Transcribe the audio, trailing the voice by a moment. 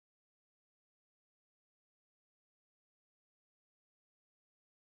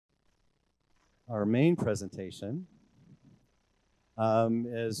our main presentation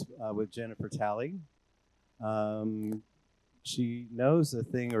is with Jennifer Talley. She knows a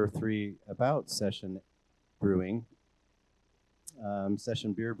thing or three about session brewing,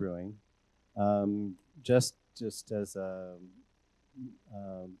 session beer brewing, just as a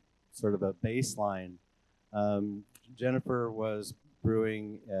sort of a baseline. Jennifer was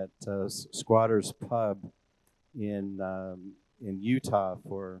brewing at Squatter's Pub in Utah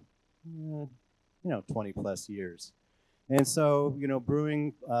for 20 plus years, and so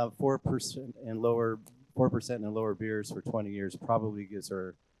brewing 4% and lower beers for 20 years probably gives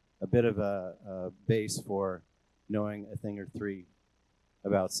her a bit of a base for knowing a thing or three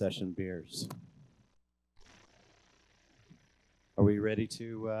about session beers. Are we ready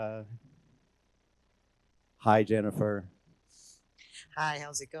to? Hi, Jennifer. Hi,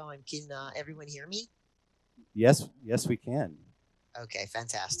 how's it going? Can everyone hear me? Yes, we can. Okay,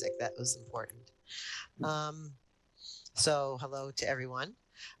 fantastic. That was important. So hello to everyone.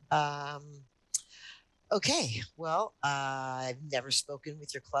 Okay, well, I've never spoken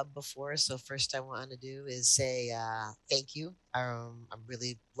with your club before, so first I want to do is say thank you. I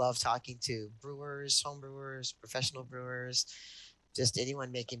really love talking to brewers, home brewers, professional brewers, just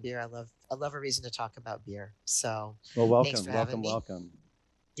anyone making beer. I love a reason to talk about beer. So, well, welcome, thanks for having me. Welcome.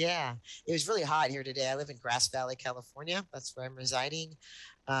 Yeah, it was really hot here today. I live in Grass Valley, California. That's where I'm residing.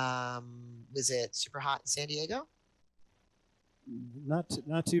 Was it super hot in San Diego? Not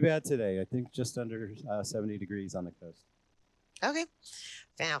too bad today. I think just under 70 degrees on the coast. Okay,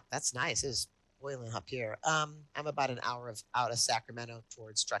 fam, that's nice. It's boiling up here. I'm about an hour out of Sacramento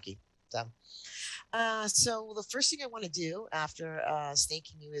towards Truckee. So the first thing I want to do after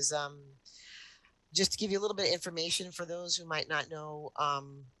thanking you is just to give you a little bit of information for those who might not know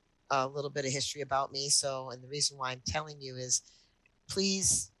a little bit of history about me. So, and the reason why I'm telling you is,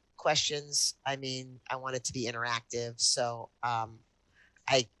 please questions. I mean, I want it to be interactive. So,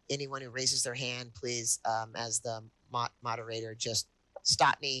 anyone who raises their hand, please, as the moderator, just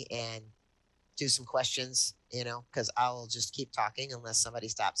stop me and do some questions, because I'll just keep talking unless somebody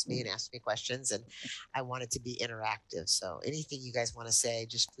stops me and asks me questions. And I want it to be interactive. So anything you guys want to say,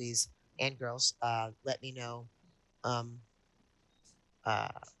 just please, and girls, let me know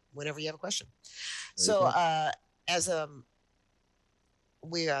whenever you have a question. So as the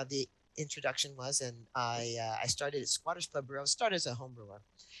introduction was, and I started at Squatter's Pub Brew. I started as a home brewer,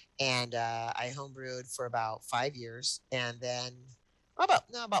 and I homebrewed for about 5 years, and then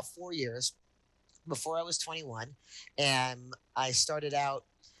about 4 years before I was 21, and I started out.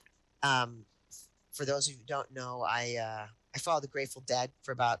 For those of you who don't know, I followed the Grateful Dead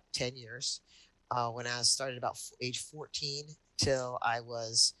for about 10 years. When I started about age 14 till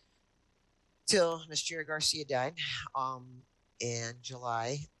Miss Jerry Garcia died in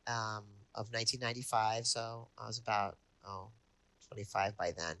July of 1995. So I was about 25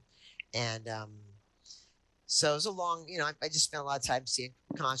 by then, and so it was a long, I just spent a lot of time seeing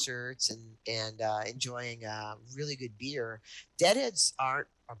concerts and enjoying really good beer. Deadheads are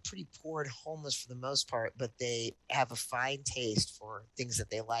pretty poor and homeless for the most part, but they have a fine taste for things that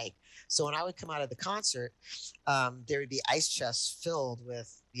they like. So when I would come out of the concert, there would be ice chests filled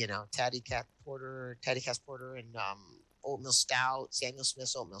with, Taddy Cask Porter, and oatmeal stout, Samuel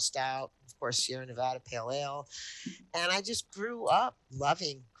Smith's oatmeal stout, of course, Sierra Nevada Pale Ale. And I just grew up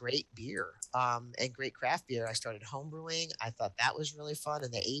loving great beer and great craft beer. I started homebrewing. I thought that was really fun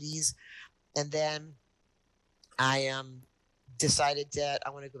in the 80s. And then I decided that I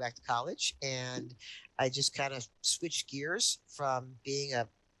want to go back to college. And I just kind of switched gears from being a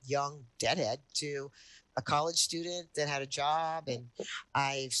young deadhead to a college student that had a job. And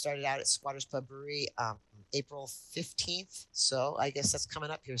I started out at Squatter's Pub Brewery April 15th. So I guess that's coming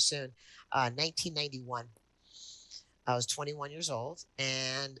up here soon, 1991. I was 21 years old.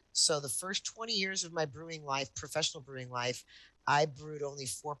 And so the first 20 years of my brewing life, professional brewing life, I brewed only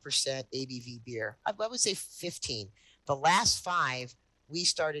 4% ABV beer. I would say 15. The last 5, I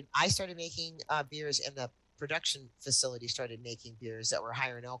started making beers, and the production facility started making beers that were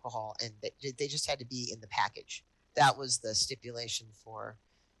higher in alcohol, and they just had to be in the package. That was the stipulation for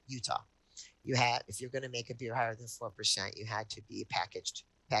Utah. If you're going to make a beer higher than 4%, you had to be packaged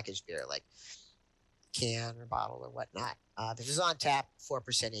beer, like can or bottle or whatnot. If it was on tap, 4%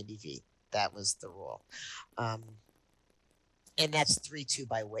 ABV. That was the rule. And that's 3.2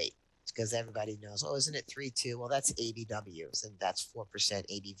 by weight, because everybody knows, isn't it 3.2? Well, that's ABWs, and that's 4%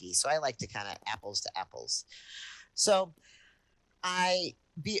 ABV. So I like to kind of apples to apples. So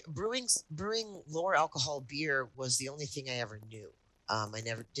brewing lower alcohol beer was the only thing I ever knew. I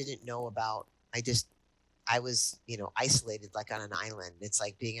didn't know about. I was, isolated like on an island. It's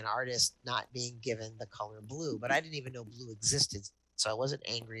like being an artist, not being given the color blue, but I didn't even know blue existed. So I wasn't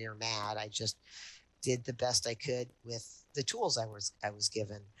angry or mad. I just did the best I could with the tools I was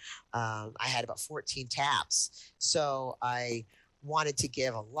given. I had about 14 taps, so I wanted to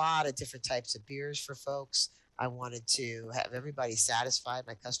give a lot of different types of beers for folks. I wanted to have everybody satisfied,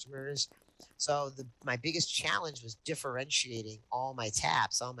 my customers. So my biggest challenge was differentiating all my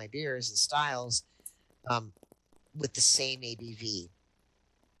taps, all my beers and styles, um, with the same ABV.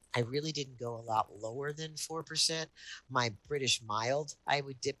 I really didn't go a lot lower than 4%. My British mild, I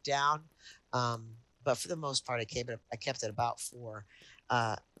would dip down. Um, but for the most part, I kept it about 4.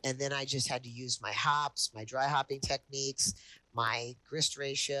 Uh, and then I just had to use my hops, my dry hopping techniques, my grist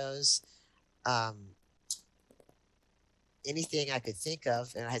ratios, um, anything I could think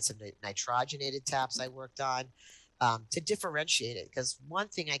of. And I had some nitrogenated taps I worked on, to differentiate it. Because one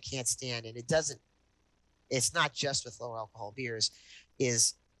thing I can't stand, and it's not just with lower alcohol beers,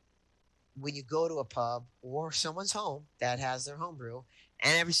 is when you go to a pub or someone's home that has their home brew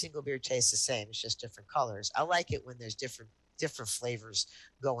and every single beer tastes the same. It's just different colors. I like it when there's different flavors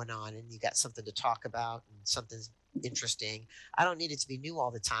going on and you got something to talk about and something's interesting. I don't need it to be new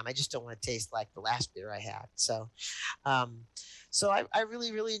all the time. I just don't want to taste like the last beer I had. Um, so I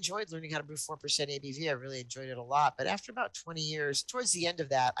really, really enjoyed learning how to brew 4% ABV. I really enjoyed it a lot. But after about 20 years, towards the end of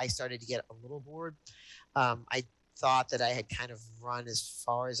that, I started to get a little bored. I thought that I had kind of run as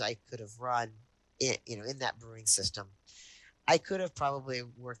far as I could have run in that brewing system. I could have probably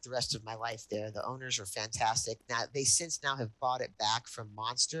worked the rest of my life there. The owners are fantastic. Now they since now have bought it back from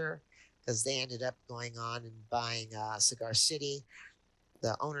Monster because they ended up going on and buying Cigar City.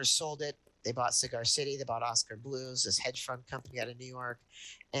 The owners sold it. They bought Cigar City. They bought Oscar Blues, this hedge fund company out of New York,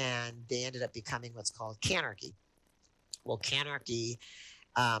 and they ended up becoming what's called Canarchy. Well, Canarchy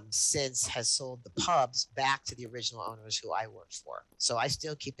since has sold the pubs back to the original owners who I worked for. So I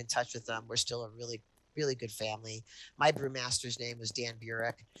still keep in touch with them. We're still a really, really good family. My brewmaster's name was Dan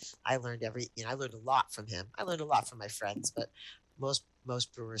Burek. I learned a lot from him. I learned a lot from my friends, but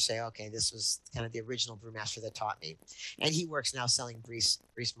most brewers say, okay, this was kind of the original brewmaster that taught me. And he works now selling Brice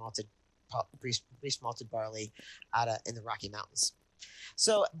malted barley in the Rocky Mountains.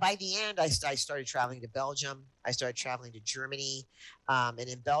 So by the end, I started traveling to Belgium. I started traveling to Germany, and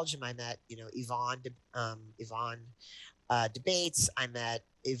in Belgium, I met Yvonne Debates. I met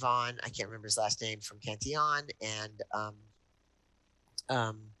Yvonne. I can't remember his last name from Cantillon, and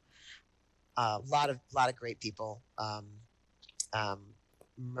um, a lot of great people. Um, um,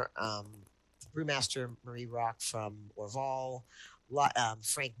 Brewmaster Marie Rock from Orval,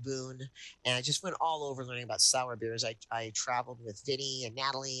 Frank Boone, and I just went all over learning about sour beers. I traveled with Vinny and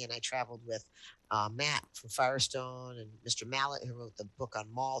Natalie, and I traveled with Matt from Firestone and Mr. Mallet, who wrote the book on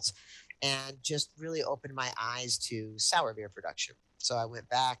malt, and just really opened my eyes to sour beer production. So I went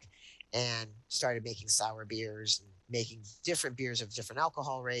back and started making sour beers and making different beers of different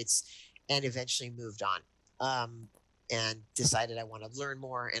alcohol rates, and eventually moved on. And decided I want to learn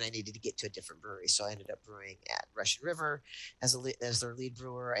more and I needed to get to a different brewery. So I ended up brewing at Russian River as their lead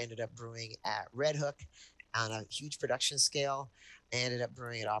brewer. I ended up brewing at Red Hook on a huge production scale. I ended up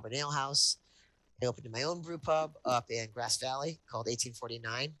brewing at Auburn Ale House. I opened my own brew pub up in Grass Valley called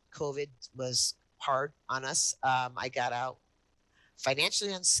 1849. COVID was hard on us. I got out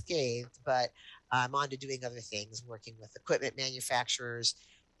financially unscathed, but I'm on to doing other things, working with equipment manufacturers.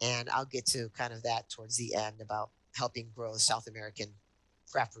 And I'll get to kind of that towards the end about helping grow the South American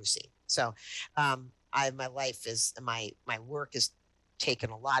craft brew scene. So, my life is my work has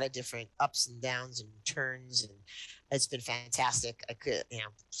taken a lot of different ups and downs and turns, and it's been fantastic.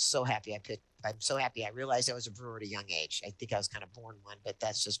 So happy I could. I'm so happy I realized I was a brewer at a young age. I think I was kind of born one, but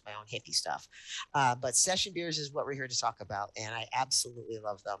that's just my own hippie stuff. But session beers is what we're here to talk about, and I absolutely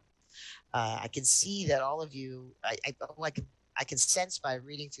love them. I can see that all of you, I can sense by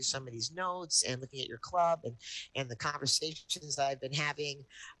reading through some of these notes and looking at your club and the conversations I've been having,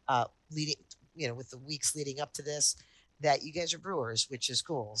 leading, with the weeks leading up to this, that you guys are brewers, which is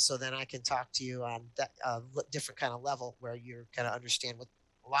cool. So then I can talk to you on that different kind of level where you're kind of understand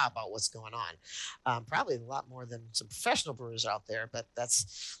a lot about what's going on. Probably a lot more than some professional brewers out there, but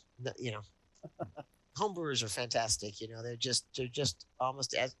that's, homebrewers are fantastic. They're just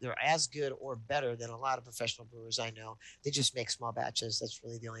almost they're as good or better than a lot of professional brewers I know. They just make small batches. That's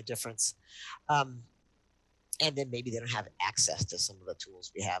really the only difference. Um, and then maybe they don't have access to some of the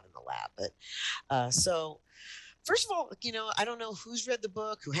tools we have in the lab. But so first of all, I don't know who's read the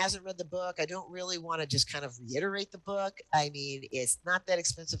book, who hasn't read the book. I don't really want to just kind of reiterate the book. I mean, it's not that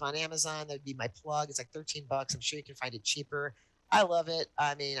expensive on Amazon. That'd be my plug. It's like $13. I'm sure you can find it cheaper. I love it.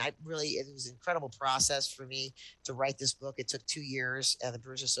 I mean, it was an incredible process for me to write this book. It took 2 years, and the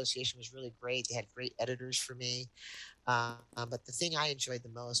Brewers Association was really great. They had great editors for me. But the thing I enjoyed the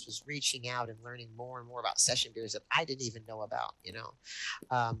most was reaching out and learning more and more about session beers that I didn't even know about.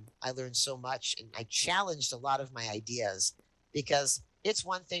 I learned so much, and I challenged a lot of my ideas because it's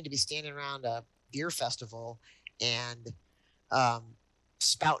one thing to be standing around a beer festival and um,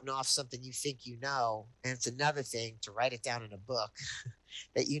 spouting off something you think you know, and it's another thing to write it down in a book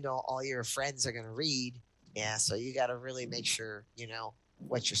that all your friends are going to read. Yeah, so you got to really make sure you know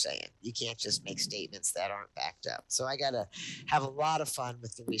what you're saying. You can't just make statements that aren't backed up. So I got to have a lot of fun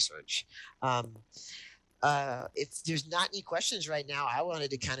with the research. Um, if there's not any questions right now, I wanted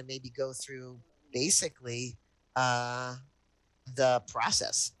to kind of maybe go through basically uh, the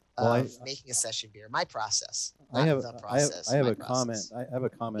process Well, of making a session beer. My process, I not have the I have process. I have My a comment. process. I have a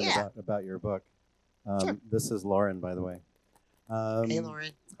comment Yeah, about your book. sure. This is Lauren, by the way. Hey, Um,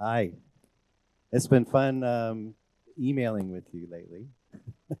 Lauren. Hi. It's been fun emailing with you lately.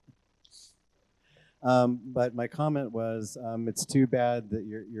 But my comment was, it's too bad that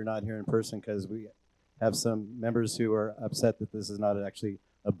you're not here in person because we have some members who are upset that this is not actually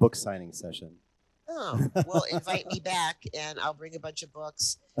a book signing session. Oh, well, invite me back, and I'll bring a bunch of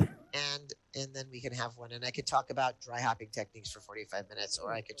books, and then we can have one, and I could talk about dry hopping techniques for 45 minutes,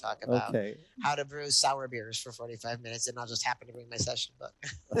 or I could talk about Okay, how to brew sour beers for 45 minutes, and I'll just happen to bring my session book.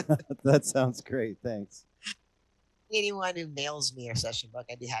 that sounds great. Thanks. Anyone who mails me a session book,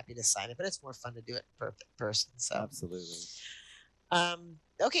 I'd be happy to sign it, but it's more fun to do it in person. So, Absolutely.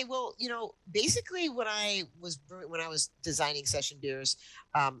 okay, well, basically when I was designing session beers,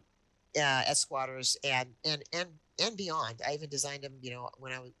 um, at Squatters and beyond. I even designed them,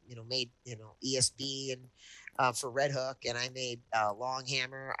 when I was, made, ESB and for Red Hook, and I made Long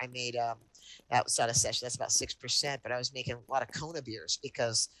Hammer. I made that was not a session. That's about 6%, but I was making a lot of Kona beers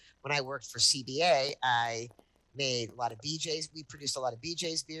because when I worked for CBA, I made a lot of BJ's. We produced a lot of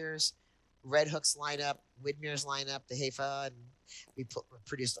BJ's beers, Red Hook's lineup, Widmer's lineup, the Hefa, and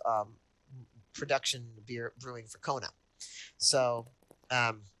produced production beer brewing for Kona. So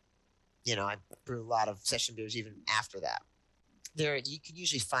um, I brew a lot of session beers even after that. There, you can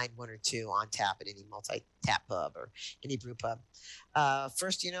usually find one or two on tap at any multi-tap pub or any brew pub.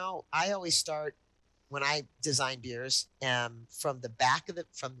 First, I always start when I design beers from the back of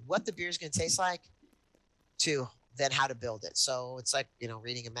from what the beer is going to taste like to then how to build it. So it's like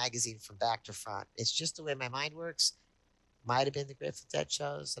reading a magazine from back to front. It's just the way my mind works. Might have been the Grateful Dead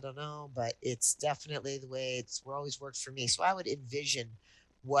shows, I don't know, but it's definitely the way it's always worked for me. So I would envision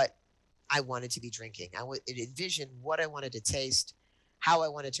what I wanted to be drinking. I would envision what I wanted to taste, how I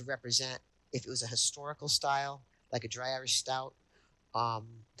wanted to represent. If it was a historical style, like a dry Irish stout, um,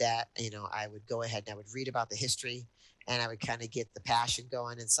 that I would go ahead and I would read about the history, and I would kind of get the passion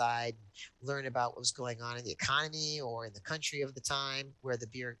going inside, learn about what was going on in the economy or in the country of the time where the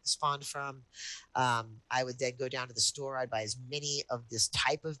beer spawned from. I would then go down to the store. I'd buy as many of this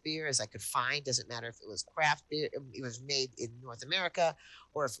type of beer as I could find. Doesn't matter if it was craft beer, it was made in North America,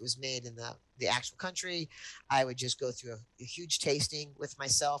 or if it was made in the actual country. I would just go through a huge tasting with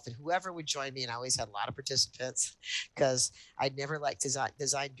myself and whoever would join me. And I always had a lot of participants because I'd never liked to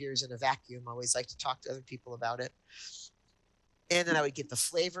design beers in a vacuum. I always like to talk to other people about it. And then I would get the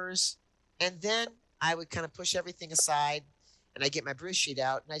flavors, and then I would kind of push everything aside, and I get my brew sheet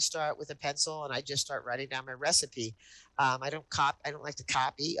out, and I start with a pencil, and I just start writing down my recipe. I don't like to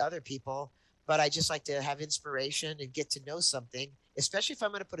copy other people, but I just like to have inspiration and get to know something, especially if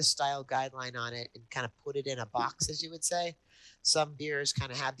I'm going to put a style guideline on it and kind of put it in a box, as you would say. Some beers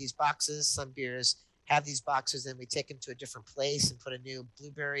kind of have these boxes. Some beers have these boxes, and we take them to a different place and put a new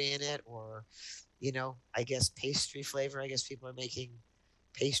blueberry in it, or I guess pastry flavor. I guess people are making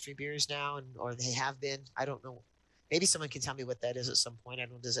pastry beers now, or they have been. I don't know. Maybe someone can tell me what that is at some point. I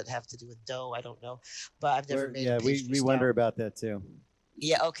don't know. Does it have to do with dough? I don't know, but I've never made a Yeah, pastry we style. wonder about that too.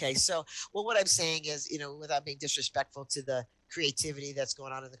 Yeah. Okay. So, well, what I'm saying is, without being disrespectful to the creativity that's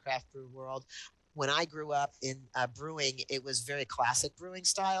going on in the craft brew world, when I grew up in brewing, it was very classic brewing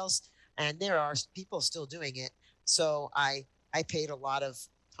styles, and there are people still doing it. So I paid a lot of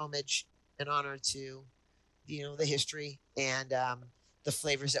homage and honor to the history and the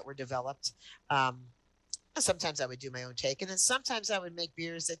flavors that were developed. Um, Sometimes I would do my own take, and then sometimes I would make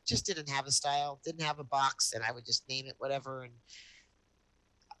beers that just didn't have a style, didn't have a box, and I would just name it whatever and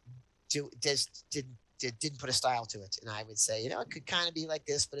just didn't put a style to it. And I would say, it could kind of be like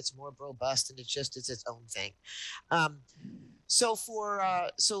this, but it's more robust and it's its own thing. Um, so for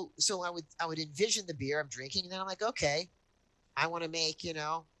so I would envision the beer I'm drinking, and then I'm like, okay, I want to make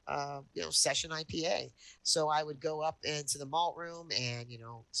session IPA. So I would go up into the malt room and,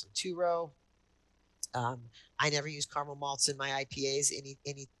 some two row. Um, I never use caramel malts in my IPAs.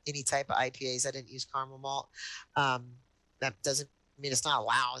 Any type of IPAs, I didn't use caramel malt. Um, that doesn't mean it's not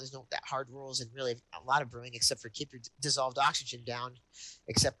allowed. There's no that hard rules and really a lot of brewing, except for keep your dissolved oxygen down,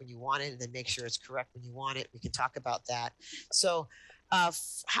 except when you want it, and then make sure it's correct when you want it. We can talk about that. So,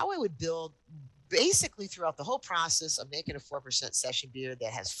 how I would build basically throughout the whole process of making a 4% session beer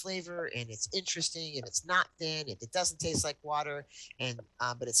that has flavor and it's interesting and it's not thin and it doesn't taste like water and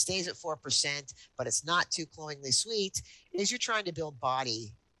but it stays at 4%, but it's not too cloyingly sweet, is you're trying to build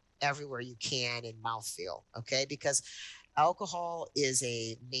body everywhere you can in mouthfeel, okay? Because alcohol is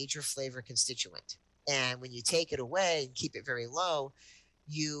a major flavor constituent. And when you take it away and keep it very low,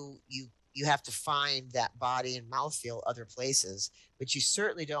 you have to find that body and mouthfeel other places, but you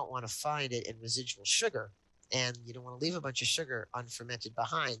certainly don't want to find it in residual sugar. And you don't want to leave a bunch of sugar unfermented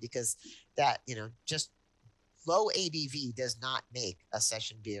behind because that, just low ABV does not make a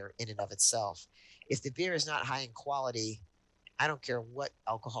session beer in and of itself. If the beer is not high in quality, I don't care what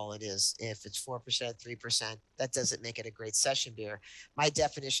alcohol it is. If it's 4%, 3%, that doesn't make it a great session beer. My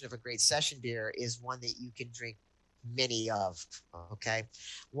definition of a great session beer is one that you can drink many of, okay?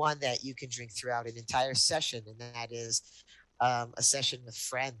 One that you can drink throughout an entire session, and that is a session with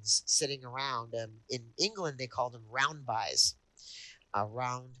friends sitting around. In England, they call them round buys.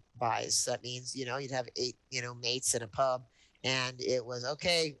 Round buys. That means, you'd have eight, mates in a pub, and it was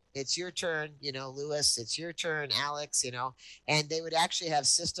okay, it's your turn, Lewis, it's your turn, Alex, and they would actually have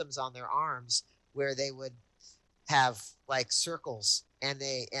systems on their arms where they would have like circles. And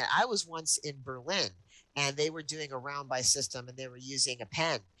I was once in Berlin and they were doing a round by system and they were using a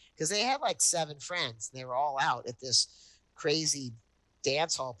pen because they had like seven friends and they were all out at this crazy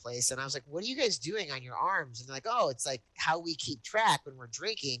dance hall place. And I was like, what are you guys doing on your arms? And they're like, oh, it's like how we keep track when we're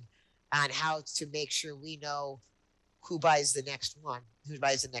drinking on how to make sure we know who buys the next one, who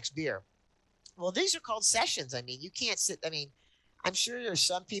buys the next beer. Well, these are called sessions. I mean, you can't sit. I mean, I'm sure there's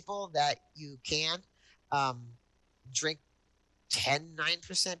some people that you can um, drink 10,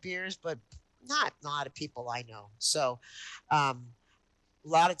 9% beers, but not a lot of people I know. So, um, a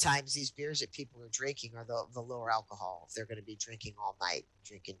lot of times these beers that people are drinking are the lower alcohol if they're going to be drinking all night,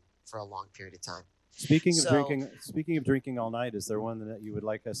 drinking for a long period of time. So, Speaking of drinking all night, is there one that you would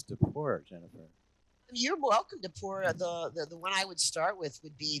like us to pour, Jennifer? you're welcome to pour the one I would start with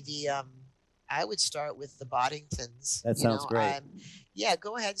would be the I would start with the Boddingtons. That sounds great. Yeah,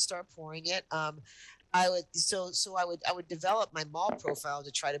 go ahead and start pouring it. I would develop my malt profile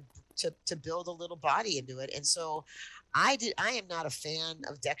to try to build a little body into it. And so I am not a fan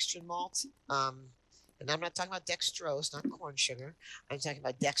of dextrin malt. And I'm not talking about dextrose, not corn sugar. I'm talking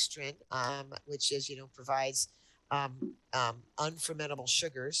about dextrin, which is, provides unfermentable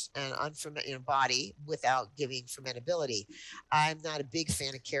sugars and unfermented body without giving fermentability. I'm not a big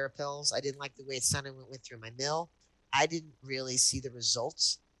fan of carapils. I didn't like the way it sounded when it went through my mill. I didn't really see the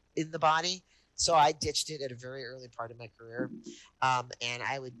results in the body. So I ditched it at a very early part of my career. And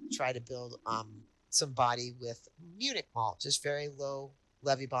I would try to build some body with Munich malt, just very low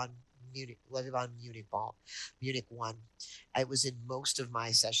Levibon Munich malt, Munich 1. I was in most of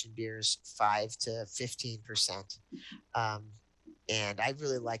my session beers 5 to 15%. Um, and I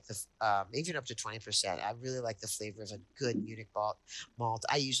really like even up to 20%. I really like the flavor of a good Munich malt.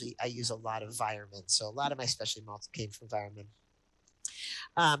 I use a lot of Weirmann, so a lot of my specialty malts came from Weirmann.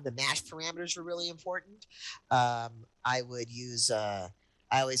 The mash parameters were really important. I would use. I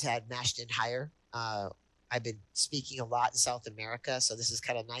always had mashed in higher. I've been speaking a lot in South America, so this is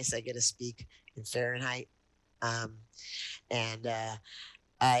kind of nice. I get to speak in Fahrenheit, um, and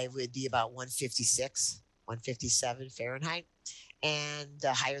I would be about 156, 157 Fahrenheit. And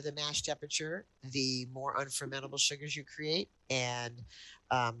the higher the mash temperature, the more unfermentable sugars you create, and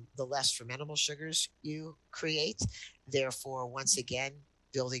the less fermentable sugars you create. Therefore, once again,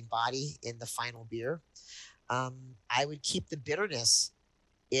 building body in the final beer. I would keep the bitterness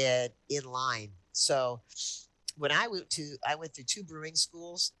in line. So when I went through two brewing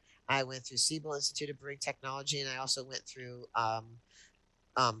schools. I went through Siebel Institute of Brewing Technology, and I also went through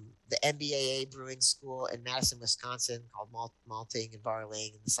the MBAA Brewing School in Madison, Wisconsin, called Malting and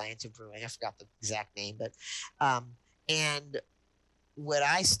Barley and the Science of Brewing. I forgot the exact name, but and when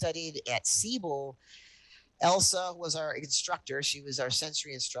I studied at Siebel, Elsa was our instructor. She was our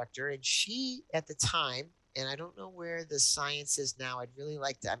sensory instructor, and she at the time, and I don't know where the science is now. I'd really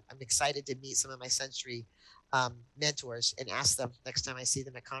like to. I'm excited to meet some of my sensory mentors and ask them next time I see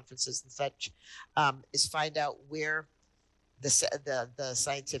them at conferences and such. Is find out where the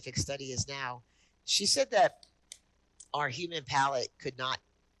scientific study is now. She said that our human palate could not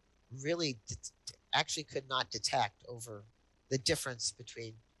really actually could not detect over the difference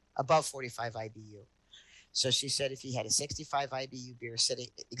between above 45 IBU. So she said if you had a 65 IBU beer sitting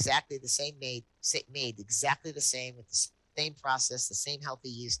exactly the same, made exactly the same with the same process, the same healthy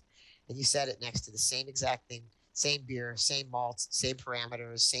yeast, and you set it next to the same exact thing, same beer, same malts, same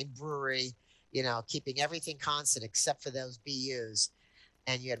parameters, same brewery, keeping everything constant except for those BUs,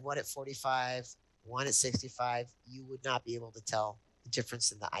 and you had one at 45, one at 65, you would not be able to tell the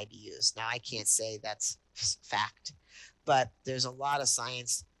difference in the IBUs. Now, I can't say that's fact, but there's a lot of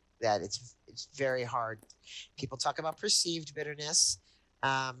science that it's very hard. People talk about perceived bitterness,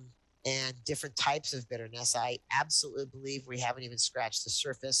 um, and different types of bitterness. I absolutely believe we haven't even scratched the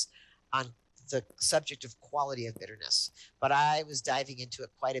surface on the subject of quality of bitterness. But I was diving into it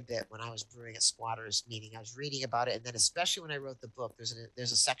quite a bit when I was brewing at Squatters, meaning I was reading about it, and then especially when I wrote the book,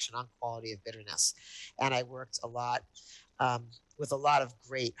 there's a section on quality of bitterness, and I worked a lot um, with a lot of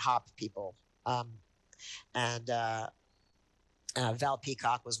great hop people. Um, and Val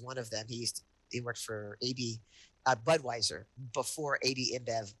Peacock was one of them. He worked for AB Budweiser before AB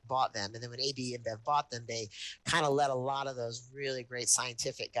InBev bought them, and then when AB InBev bought them, they kind of let a lot of those really great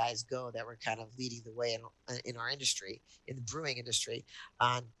scientific guys go that were kind of leading the way in our industry, in the brewing industry,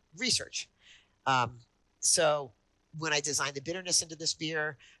 on research. Um, so when I designed the bitterness into this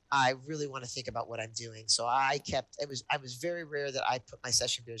beer, I really want to think about what I'm doing. So I was very rare that I put my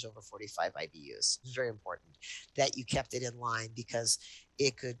session beers over 45 IBUs. It was very important that you kept it in line because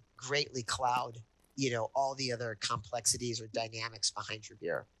it could greatly cloud, all the other complexities or dynamics behind your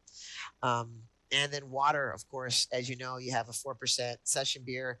beer. Um, and then water, of course, as you know, you have a 4% session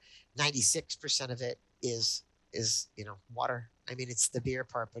beer. 96% of it is water. I mean, it's the beer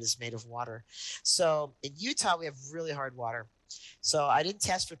part, but it's made of water. So in Utah, we have really hard water. So I didn't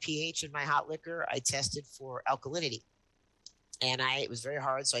test for pH in my hot liquor. I tested for alkalinity. And it was very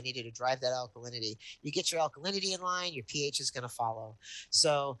hard, so I needed to drive that alkalinity. You get your alkalinity in line, your pH is going to follow.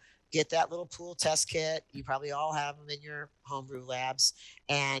 So get that little pool test kit. You probably all have them in your homebrew labs,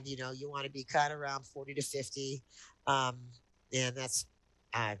 and you want to be kind of around 40 to 50, and that's,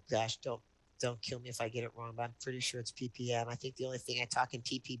 gosh, don't kill me if I get it wrong, but I'm pretty sure it's ppm. I think the only thing I talk in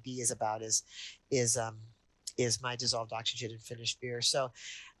ppb is about is um is my dissolved oxygen and finished beer. So,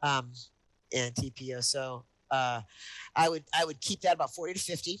 um, and TPO. So I would keep that about 40 to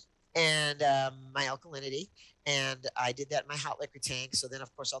 50, and my alkalinity. And I did that in my hot liquor tank. So then,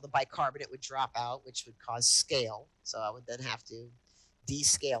 of course, all the bicarbonate would drop out, which would cause scale. So I would then have to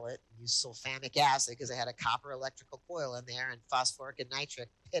descale it, use sulfamic acid because I had a copper electrical coil in there, and phosphoric and nitric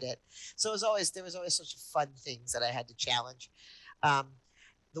pit it. So there was always such fun things that I had to challenge. Um,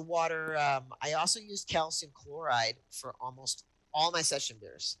 the water. I also used calcium chloride for almost all my session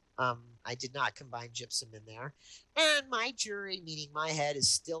beers. I did not combine gypsum in there. And my jury, meaning my head, is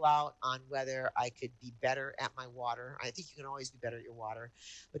still out on whether I could be better at my water. I think you can always be better at your water.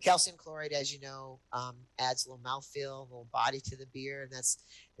 But calcium chloride, as you know, adds a little mouthfeel, a little body to the beer, and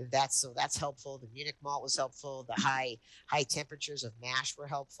that's helpful. The Munich malt was helpful. The high temperatures of mash were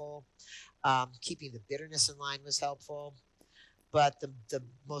helpful. Keeping the bitterness in line was helpful. But the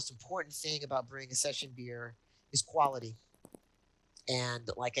most important thing about brewing a session beer is quality. And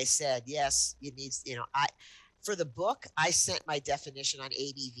like I said, yes, it needs, I for the book, I sent my definition on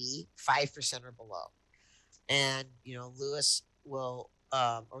ABV 5% or below. And, Lewis will,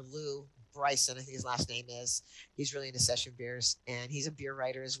 or Lou Bryson, I think his last name is, he's really into session beers, and he's a beer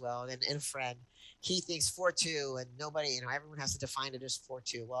writer as well, and a friend. He thinks 4.2, and nobody, everyone has to define it as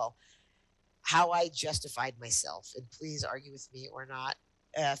 4.2. Well, how I justified myself, and please argue with me or not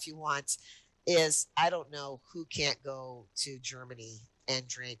if you want, is I don't know who can't go to Germany and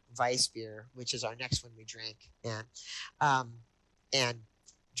drink Weiss beer, which is our next one we drink, um, and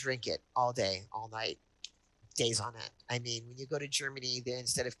drink it all day, all night, days on end. I mean, when you go to Germany, they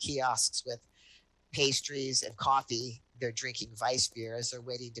instead of kiosks with pastries and coffee, they're drinking Weiss beer as they're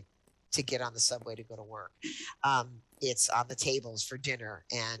waiting to get on the subway to go to work. It's on the tables for dinner,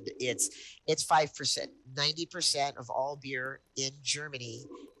 and it's 5%. 90% of all beer in Germany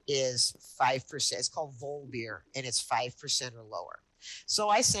is 5%. It's called Vol beer, and it's 5% or lower. So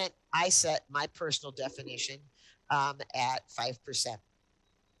I set my personal definition at 5%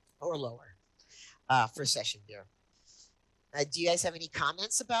 or lower for session beer. Do you guys have any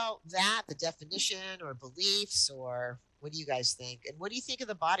comments about that, the definition or beliefs, or what do you guys think? And what do you think of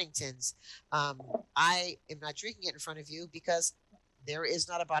the Boddingtons? I am not drinking it in front of you because there is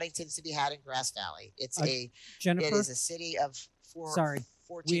not a Boddingtons to be had in Grass Valley. It Jennifer, is a city of sorry,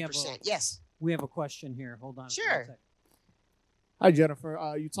 14%. Yes. we have a question here. Hold on. Sure. Hi,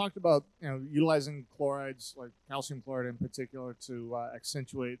 Jennifer. You talked about utilizing chlorides, like calcium chloride in particular, to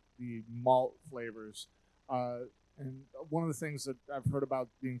accentuate the malt flavors. Uh, and one of the things that I've heard about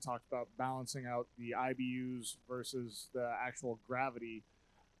being talked about balancing out the IBUs versus the actual gravity.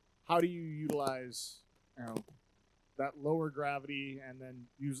 How do you utilize you know that lower gravity and then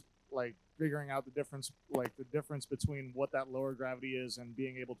use like figuring out the difference between what that lower gravity is and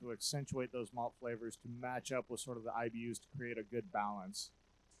being able to accentuate those malt flavors to match up with sort of the IBUs to create a good balance?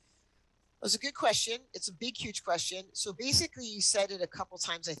 It's a good question. It's a big, huge question. So basically, you said it a couple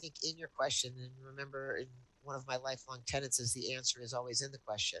times, I think, in your question. And remember, in one of my lifelong tenets is the answer is always in the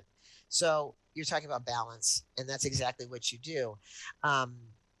question. So you're talking about balance, and that's exactly what you do. Um,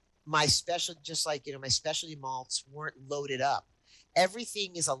 my special, just like my specialty malts weren't loaded up.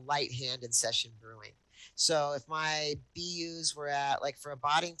 Everything is a light hand in session brewing. So if my BUs were at like for a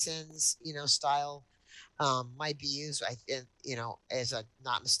Boddington's, style my BUs, as I'm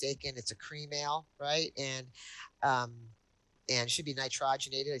not mistaken, it's a cream ale, right? Um, and should be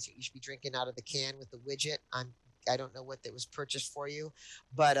nitrogenated. I think you should be drinking out of the can with the widget. I don't know what that was purchased for you,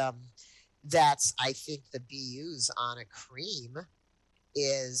 but that's I think the BUs on a cream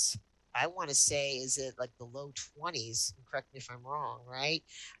is I want to say is it like the low 20s. Correct me if I'm wrong, right?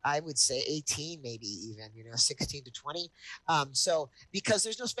 I would say 18, maybe even 16 to 20. So because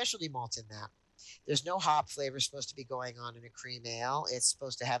there's no specialty malt in that. There's no hop flavor supposed to be going on in a cream ale. It's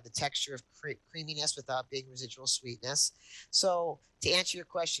supposed to have the texture of creaminess without being residual sweetness. So, to answer your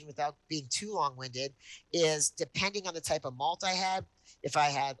question without being too long winded, is depending on the type of malt I had, if I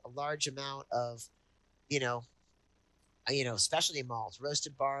had a large amount of, you know, specialty malts,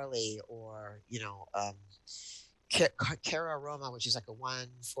 roasted barley, or Cara Aroma, which is like a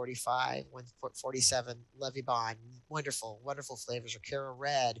 145, 147 Levy Bond, wonderful, wonderful flavors, or Cara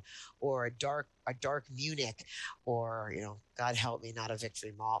Red, or a dark Munich, or God help me, not a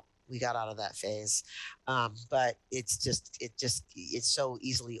Victory Malt. We got out of that phase, but it's so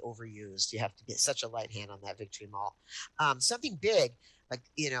easily overused. You have to get such a light hand on that Victory Malt. Something big like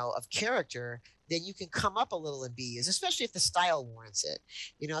of character, then you can come up a little in BUs, especially if the style warrants it.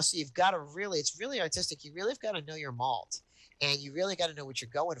 So you've got to really, it's really artistic. You really have got to know your malt, and you really got to know what you're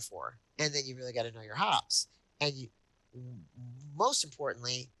going for, and then you really got to know your hops, and you, most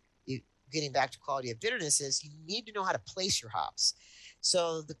importantly, you getting back to quality of bitterness is you need to know how to place your hops.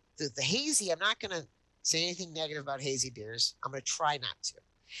 So the hazy, I'm not going to say anything negative about hazy beers. I'm going to try not to.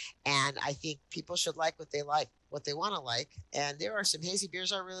 And I think people should like, what they want to like. And there are some hazy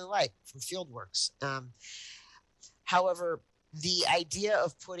beers I really like from Fieldworks. However, the idea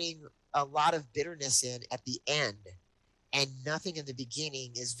of putting a lot of bitterness in at the end and nothing in the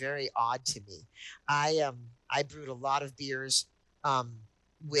beginning is very odd to me. I brewed a lot of beers um,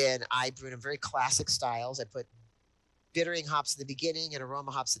 when I brewed them very classic styles. I put bittering hops at the beginning and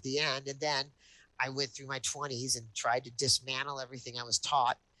aroma hops at the end, and then I went through my 20s and tried to dismantle everything I was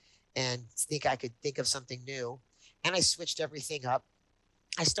taught and think I could think of something new. And I switched everything up.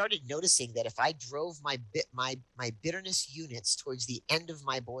 I started noticing that if I drove my bitterness units towards the end of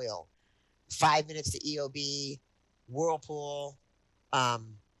my boil, 5 minutes to EOB, whirlpool,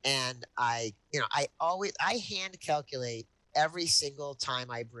 um, and I hand calculate every single time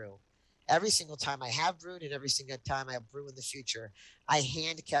I brew. Every single time I have brewed and every single time I brew in the future, I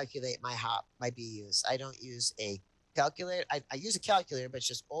hand calculate my BUs. I don't use a calculator. I use a calculator, but it's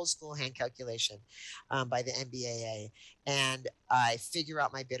just old school hand calculation by the MBAA. And I figure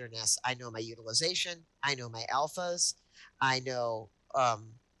out my bitterness. I know my utilization. I know my alphas. I know,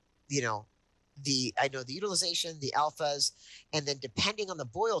 you know, I know the utilization, the alphas, and then depending on the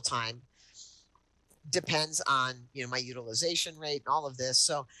boil time, depends on my utilization rate and all of this.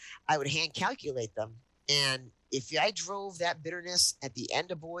 So I would hand calculate them, and if I drove that bitterness at the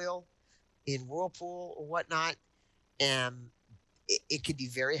end of boil in whirlpool or whatnot, um, it could be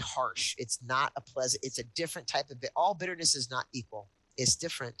very harsh. It's not a pleasant. It's a different type of bit. All bitterness is not equal. It's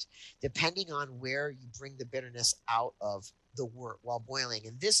different depending on where you bring the bitterness out of the wort while boiling.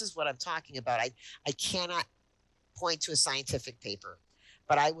 And this is what I'm talking about. I cannot point to a scientific paper,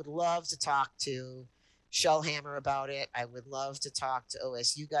 but I would love to talk to Shellhammer about it. I would love to talk to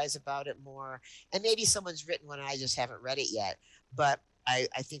OSU guys about it more. And maybe someone's written one and I just haven't read it yet. But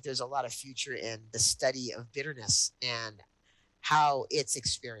I think there's a lot of future in the study of bitterness and how it's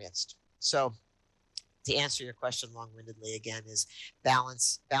experienced. So to answer your question long-windedly again is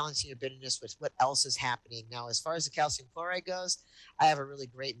balancing your bitterness with what else is happening. Now, as far as the calcium chloride goes, I have a really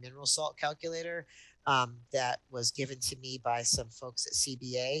great mineral salt calculator that was given to me by some folks at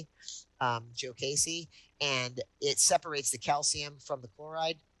CBA, Joe Casey, and it separates the calcium from the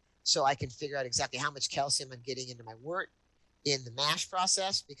chloride, so I can figure out exactly how much calcium I'm getting into my wort in the mash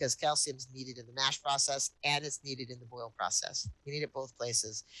process, because calcium's needed in the mash process and it's needed in the boil process. You need it both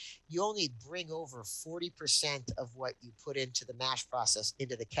places. You only bring over 40% of what you put into the mash process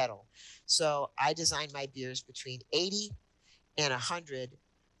into the kettle. So I design my beers between 80 and 100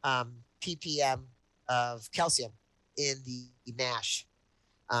 ppm of calcium in the mash.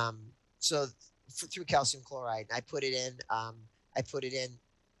 So through calcium chloride, I put it in. I put it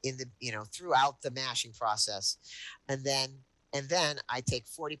in the throughout the mashing process, and then I take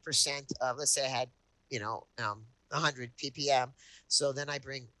 40% of, let's say I had 100 ppm. So then I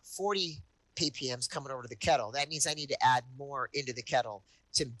bring 40 ppms coming over to the kettle. That means I need to add more into the kettle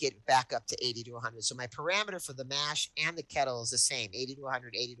to get back up to 80 to 100. So my parameter for the mash and the kettle is the same, 80 to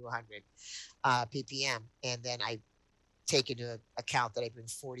 100, 80 to 100 ppm. And then I take into account that I bring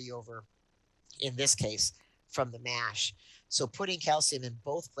 40 over, in this case, from the mash. So putting calcium in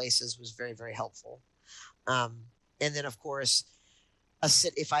both places was very, very helpful. And then, of course,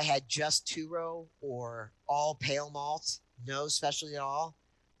 if I had just two row or all pale malt, no specialty at all,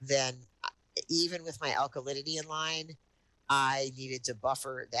 then even with my alkalinity in line, I needed to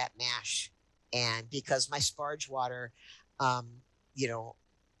buffer that mash. And because my sparge water, you know,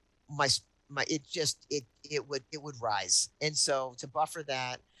 my it would rise. And so to buffer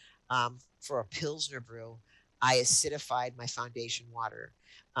that, for a Pilsner brew, I acidified my foundation water.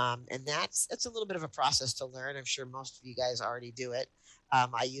 And that's a little bit of a process to learn. I'm sure most of you guys already do it.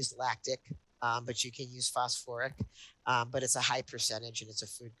 I used lactic, but you can use phosphoric. But it's a high percentage, and it's a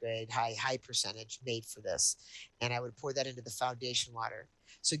food grade high percentage made for this. And I would pour that into the foundation water.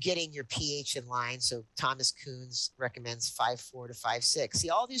 So getting your pH in line. So Thomas Kuhn's recommends 5.4 to 5.6. See,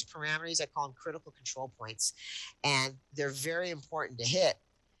 all these parameters, I call them critical control points, and they're very important to hit,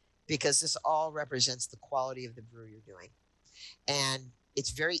 because this all represents the quality of the brew you're doing. And it's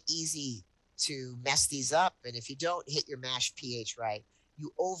very easy to mess these up. And if you don't hit your mash pH right,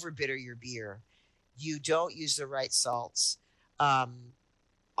 you overbitter your beer, you don't use the right salts.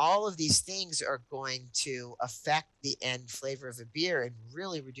 All of these things are going to affect the end flavor of a beer and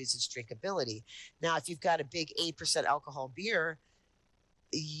really reduce its drinkability. Now, if you've got a big 8% alcohol beer,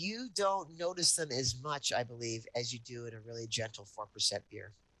 you don't notice them as much, I believe, as you do in a really gentle 4%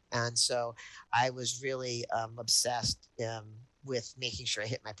 beer. And so I was really obsessed with making sure I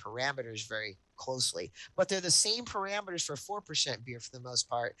hit my parameters very closely. But they're the same parameters for 4% beer for the most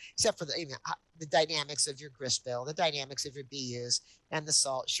part, except for the dynamics of your grist bill, the dynamics of your BUs, and the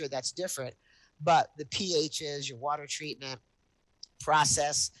salt. Sure, that's different. But the pHs, your water treatment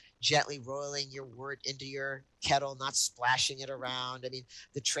process, gently rolling your wort into your kettle, not splashing it around. I mean,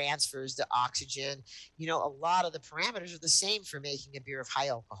 the transfers, the oxygen, a lot of the parameters are the same for making a beer of high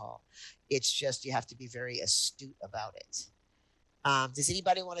alcohol. It's just you have to be very astute about it. Does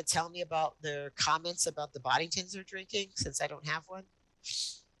anybody want to tell me about their comments about the Boddingtons they're drinking, since I don't have one?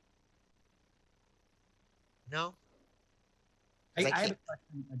 No? I have a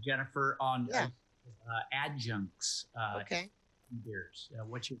question, Jennifer, on Yeah. Adjuncts Okay. beers.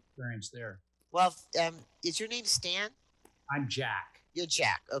 What's your experience there? Well, is your name Stan? I'm Jack. You're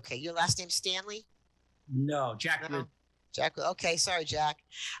Jack. Okay. Your last name's Stanley? No, Jack. No. Jack. Okay. Sorry, Jack.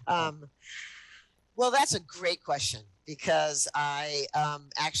 Well, that's a great question, because I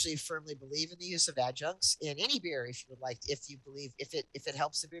actually firmly believe in the use of adjuncts in any beer. If you believe if it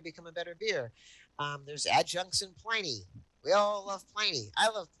helps the beer become a better beer, there's adjuncts in Pliny. We all love Pliny. I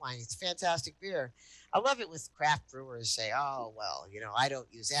love Pliny. It's a fantastic beer. I love it with craft brewers say, "Oh well, I don't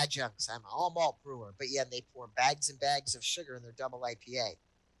use adjuncts. I'm an all malt brewer," but yet they pour bags and bags of sugar in their double IPA.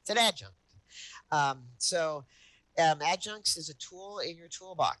 It's an adjunct. So adjuncts is a tool in your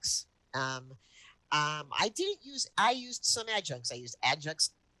toolbox. I used some adjuncts. I used adjuncts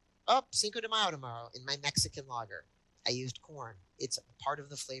Cinco de Mayo tomorrow in my Mexican lager. I used corn. It's part of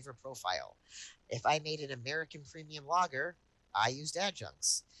the flavor profile. If I made an American premium lager, I used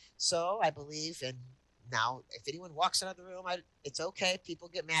adjuncts. So I believe, and now if anyone walks out of the room, it's okay. People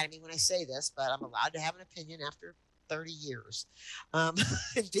get mad at me when I say this, but I'm allowed to have an opinion after 30 years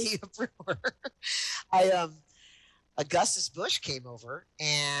being a brewer. Augustus Bush came over,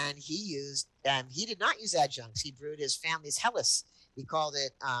 and he did not use adjuncts. He brewed his family's Helles. He called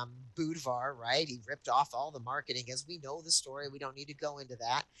it Budvar, right? He ripped off all the marketing, as we know the story. We don't need to go into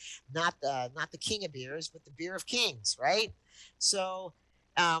that. Not the king of beers, but the beer of kings, right? So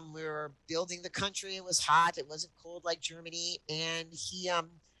we were building the country. It was hot. It wasn't cold like Germany, and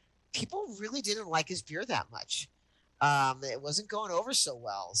people really didn't like his beer that much. It wasn't going over so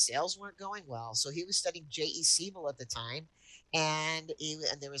well. Sales weren't going well. So he was studying J.E. Siebel at the time, And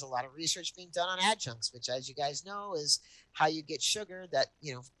there was a lot of research being done on adjuncts, which, as you guys know, is how you get sugar that,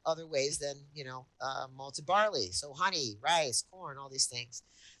 other ways than, malted barley. So honey, rice, corn, all these things.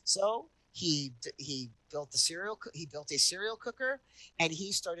 So he built he built a cereal cooker, and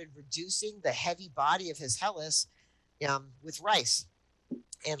he started reducing the heavy body of his Helles with rice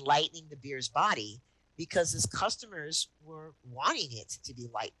and lightening the beer's body because his customers were wanting it to be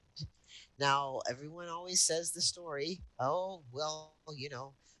lightened. Now, everyone always says the story, oh, well,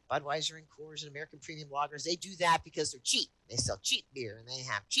 Budweiser and Coors and American Premium Lagers, they do that because they're cheap. They sell cheap beer and they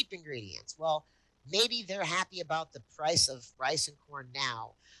have cheap ingredients. Well, maybe they're happy about the price of rice and corn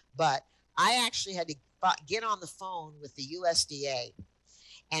now, but I actually had to get on the phone with the USDA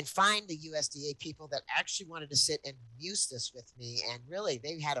and find the USDA people that actually wanted to sit and muse this with me. And really,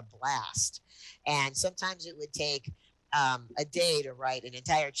 they had a blast. And sometimes it would take a day to write an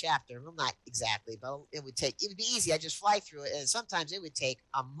entire chapter. Well, not exactly, but it would be easy. I just fly through it. And sometimes it would take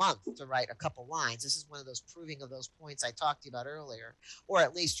a month to write a couple lines. This is one of those proving of those points I talked to you about earlier, or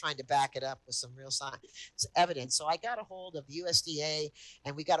at least trying to back it up with some real science evidence. So I got a hold of USDA,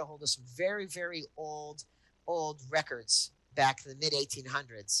 and we got a hold of some very, very old records back in the mid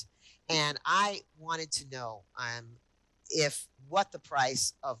 1800s. And I wanted to know if what the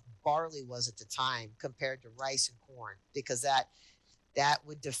price of barley was at the time compared to rice and corn, because that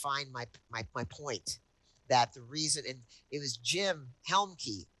would define my point. That the reason, and it was Jim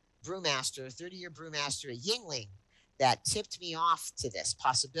Helmke, brewmaster, 30-year brewmaster at Yingling, that tipped me off to this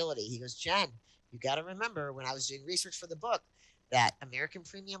possibility. He goes, Jen, you got to remember when I was doing research for the book that American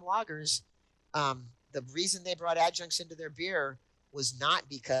Premium Lagers, the reason they brought adjuncts into their beer was not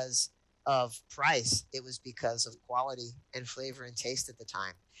because of price. It was because of quality and flavor and taste at the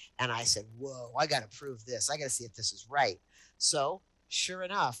time. And I said, whoa, I got to prove this. I got to see if this is right. So sure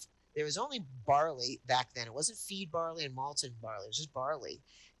enough, there was only barley back then. It wasn't feed barley and malted barley. It was just barley.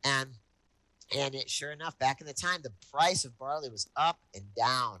 And it, sure enough, back in the time, the price of barley was up and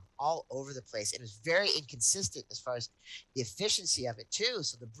down all over the place. And it was very inconsistent as far as the efficiency of it, too.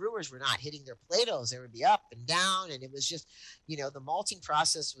 So the brewers were not hitting their Platos. They would be up and down. And it was just, the malting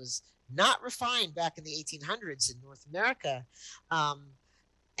process was not refined back in the 1800s in North America.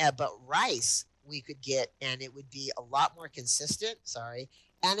 But rice we could get, and it would be a lot more consistent. Sorry.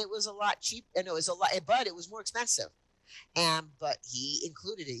 And it was a lot cheap. And it was but it was more expensive. But he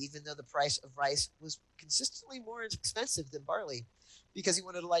included it, even though the price of rice was consistently more expensive than barley, because he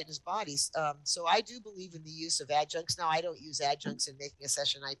wanted to lighten his bodies. So I do believe in the use of adjuncts. Now, I don't use adjuncts in making a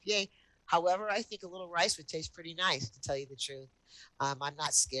session IPA. However, I think a little rice would taste pretty nice, to tell you the truth. I'm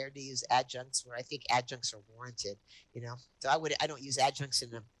not scared to use adjuncts where I think adjuncts are warranted. So I don't use adjuncts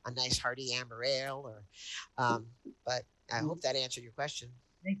in a nice hearty amber ale, but I hope that answered your question.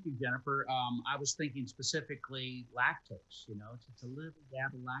 Thank you, Jennifer. I was thinking specifically lactose, just a little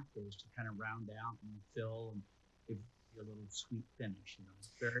dab of lactose to kind of round out and fill and give you a little sweet finish,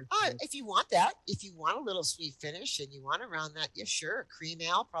 If you want that, if you want a little sweet finish and you want to round that, yeah, sure. Cream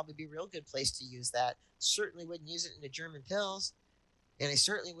ale probably be a real good place to use that. Certainly wouldn't use it in a German Pils, and I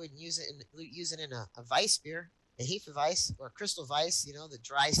certainly wouldn't use it in a Weiss beer, a Hefeweiss or a Crystal Weiss, the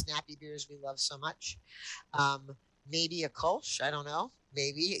dry, snappy beers we love so much. Maybe a Kolsch, I don't know.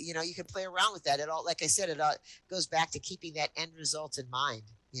 Maybe, you can play around with that. It all, like I said, it all goes back to keeping that end result in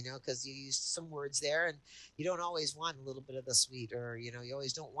mind, because you used some words there, and you don't always want a little bit of the sweet, or, you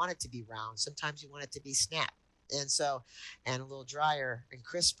always don't want it to be round. Sometimes you want it to be snap. And a little drier and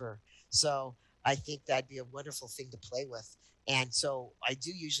crisper. So I think that'd be a wonderful thing to play with. And so I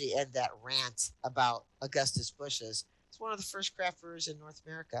do usually end that rant about Augustus Busch's. It's one of the first craft brewers in North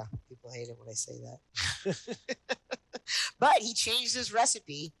America. People hate it when I say that. But he changed his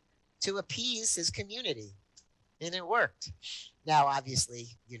recipe to appease his community, and it worked. Now,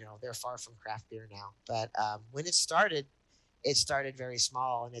 obviously, they're far from craft beer now. But when it started very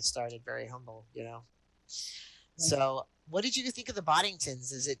small, and it started very humble, So what did you think of the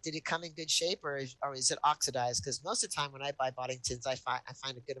Boddingtons? Did it come in good shape, or is it oxidized? Because most of the time when I buy Boddingtons, I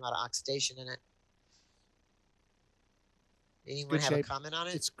find a good amount of oxidation in it. Anyone have a comment on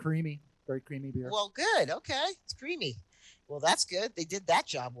it? It's creamy, very creamy beer. Well, good. Okay, it's creamy. Well, that's good. They did that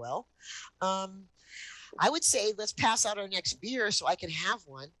job well. I would say let's pass out our next beer so I can have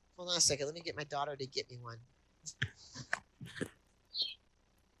one. Hold on a second. Let me get my daughter to get me one. Give me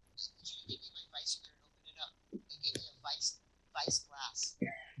my Weiss beer and open it up and get me a Weiss glass.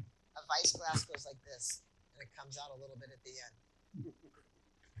 A Weiss glass goes like this, and it comes out a little bit at the end.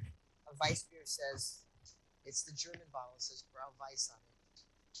 A Weiss beer says, it's the German bottle. It says Brau Weiss on it.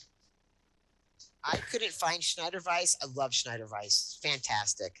 I couldn't find Schneider Weiss. I love Schneider Weiss. It's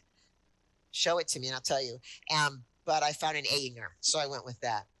fantastic. Show it to me and I'll tell you. but I found an Ayinger, so I went with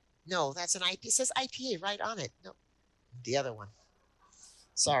that. No, that's an IPA. It says IPA right on it. No, the other one.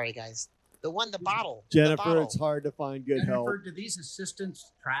 Sorry, guys. The one, the bottle. The Jennifer, bottle. it's hard to find good help. Jennifer, do these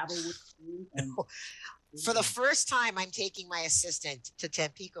assistants travel with you? And For the first time, I'm taking my assistant to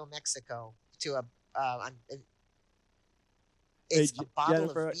Tampico, Mexico, to a. It's a bottle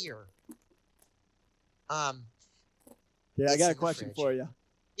Jennifer. of beer. Yeah, I It's got in a the question fridge. for you.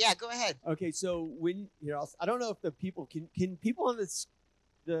 Yeah, go ahead. Okay, so when here, I don't know if the people can people on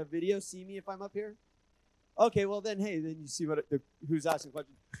the video see me if I'm up here? Okay, well then, hey, then you see who's asking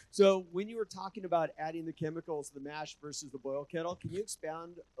questions. So when you were talking about adding the chemicals, the mash versus the boil kettle, can you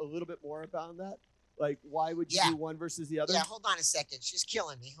expound a little bit more about that? Like, why would you Yeah. do one versus the other? Yeah, hold on a second. She's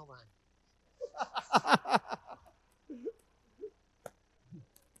killing me. Hold on.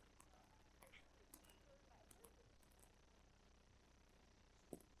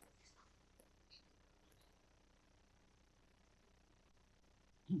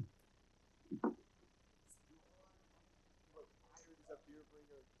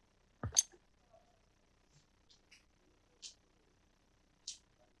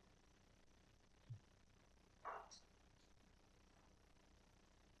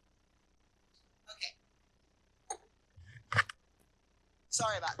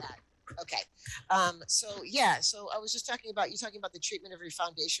 Sorry about that. Okay. So I was just talking about the treatment of your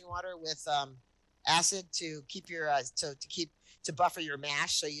foundation water with acid to keep your to buffer your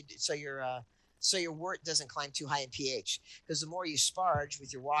mash so your wort doesn't climb too high in pH, because the more you sparge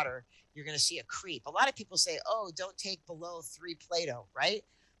with your water, you're going to see a creep. A lot of people say, "Oh, don't take below 3 Plato," right?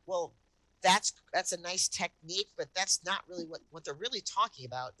 Well, that's a nice technique, but that's not really what they're really talking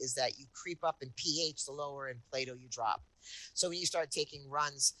about. Is that you creep up in pH the lower in Plato you drop. So when you start taking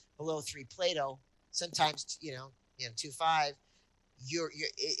runs below 3 Plato, sometimes 2.5,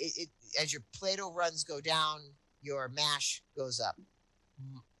 as your Plato runs go down, your mash goes up,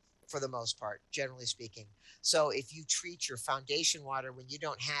 for the most part, generally speaking. So if you treat your foundation water when you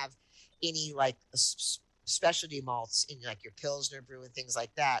don't have any like specialty malts in like your Pilsner brew and things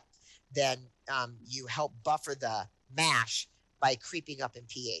like that, then you help buffer the mash by creeping up in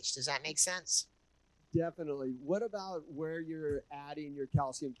pH. Does that make sense? Definitely. What about where you're adding your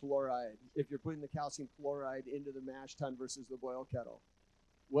calcium chloride? If you're putting the calcium chloride into the mash tun versus the boil kettle,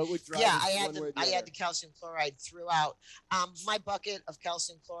 what would drive Yeah, it I add the calcium chloride throughout. My bucket of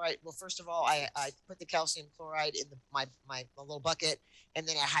calcium chloride. Well, first of all, I put the calcium chloride in my little bucket, and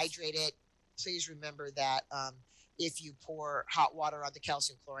then I hydrate it. Please remember that if you pour hot water on the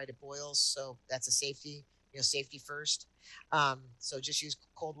calcium chloride, it boils. So that's a safety. Safety first. So just use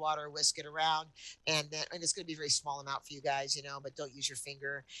cold water, whisk it around, and it's going to be a very small amount for you guys, but don't use your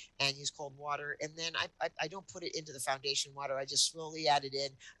finger and use cold water. And then I don't put it into the foundation water. I just slowly add it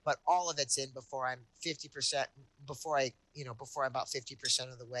in, but all of it's in before I'm 50%, before I'm about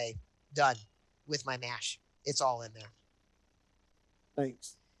 50% of the way done with my mash. It's all in there.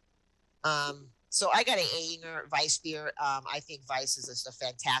 Thanks. So I got an Ayinger Weiss beer. I think Weiss is just a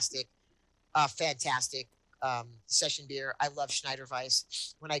fantastic session beer. I love Schneider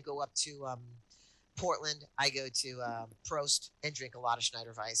Weiss. When I go up to Portland, I go to Prost and drink a lot of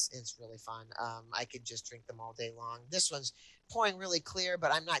Schneider Weiss. It's really fun. I could just drink them all day long. This one's pouring really clear,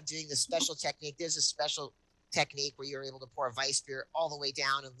 but I'm not doing the special technique. There's a special technique where you're able to pour a Weiss beer all the way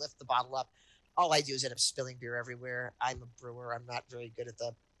down and lift the bottle up. All I do is end up spilling beer everywhere. I'm a brewer. I'm not very good at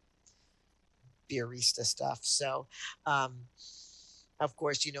the beerista stuff. So, of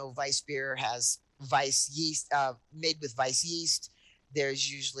course, Weiss beer has Weiss yeast, made with Weiss yeast.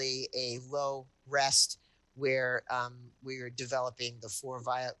 There's usually a low rest where we're developing the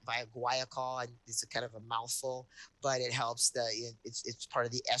 4-guaiacol, and it's a kind of a mouthful, but it helps it's part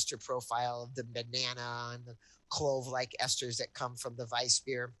of the ester profile of the banana and the clove-like esters that come from the Weiss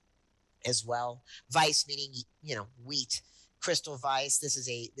beer as well. Weiss meaning wheat. Crystal Weiss. This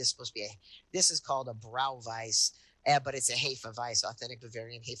is called a Brauweiss. But it's a Hefeweiss, authentic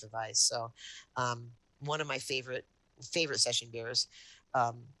Bavarian Hefeweiss. So, one of my favorite session beers.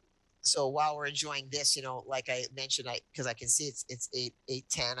 So while we're enjoying this, like I mentioned, because I can see it's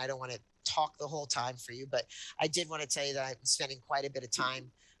 8:10. I don't want to talk the whole time for you, but I did want to tell you that I'm spending quite a bit of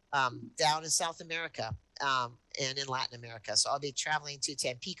time down in South America and in Latin America. So I'll be traveling to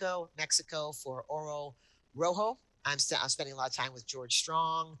Tampico, Mexico for Oro Rojo. I'm spending a lot of time with George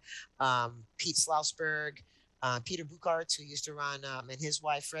Strong, Pete Slausberg, Peter Buchart, who used to run, and his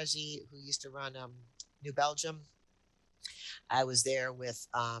wife, Rezi, who used to run New Belgium. I was there with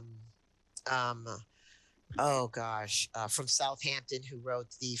Oh gosh, from Southampton, who wrote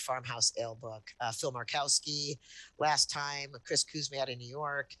the Farmhouse Ale book. Phil Markowski, last time. Chris Kuzma out of New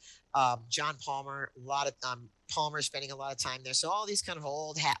York. John Palmer, a lot of Palmer spending a lot of time there. So all these kind of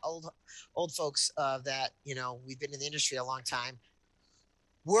old folks that we've been in the industry a long time.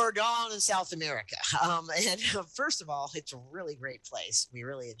 We're down in South America. And first of all, it's a really great place. We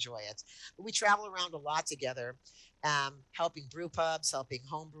really enjoy it. But we travel around a lot together, helping brew pubs, helping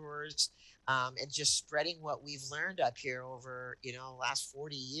home brewers, and just spreading what we've learned up here over, last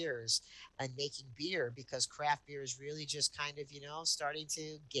 40 years and making beer, because craft beer is really just kind of, starting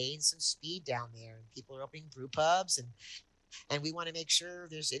to gain some speed down there. And people are opening brew pubs, and we want to make sure if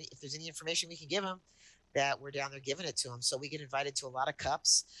there's any information we can give them, that we're down there giving it to them. So we get invited to a lot of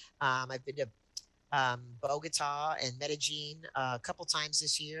cups. I've been to Bogota and Medellin a couple times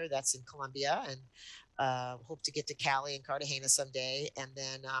this year. That's in Colombia, and hope to get to Cali and Cartagena someday. And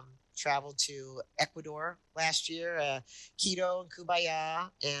then traveled to Ecuador last year, Quito and Cubaya,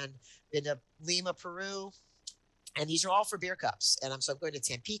 and been to Lima, Peru. And these are all for beer cups. And I'm going to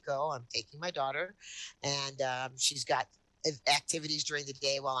Tampico. I'm taking my daughter, and she's got activities during the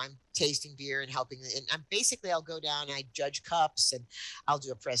day while I'm tasting beer and helping. And I'll go down and I judge cups, and I'll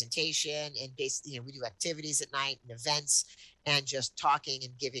do a presentation, and basically, we do activities at night and events, and just talking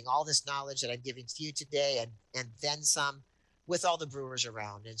and giving all this knowledge that I'm giving to you today, and then some, with all the brewers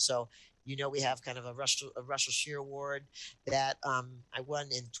around. And so, we have kind of a Russell Shear Award that I won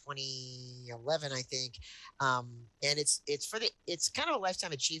in 2011, I think, and it's kind of a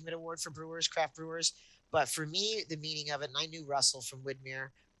lifetime achievement award for brewers, craft brewers. But for me, the meaning of it, and I knew Russell from Widmer.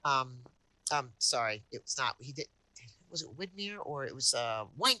 Sorry, it was not. He did. Was it Widmer, or it was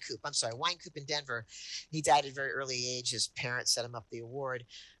Wine Coop? I'm sorry, Wine Coop in Denver. He died at a very early age. His parents set him up the award.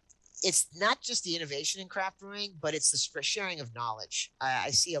 It's not just the innovation in craft brewing, but it's the sharing of knowledge.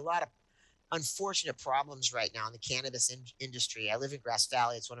 I see a lot of unfortunate problems right now in the cannabis industry. I live in Grass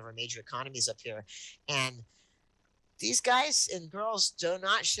Valley. It's one of our major economies up here. And these guys and girls do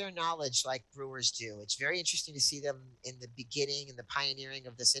not share knowledge like brewers do. It's very interesting to see them in the beginning and the pioneering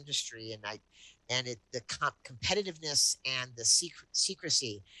of this industry, the competitiveness and the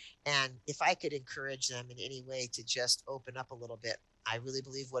secrecy. And if I could encourage them in any way to just open up a little bit, I really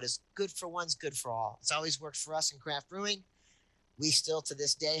believe what is good for one's good for all. It's always worked for us in craft brewing. We still to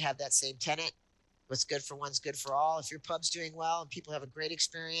this day have that same tenet. What's good for one's good for all. If your pub's doing well and people have a great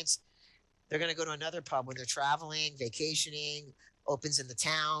experience, they're going to go to another pub when they're traveling, vacationing, opens in the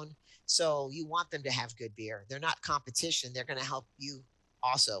town. So you want them to have good beer. They're not competition. They're going to help you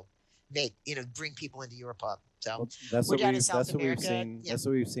also bring people into your pub. So Well, that's we're what down we in South that's what we've America. seen. Yeah. That's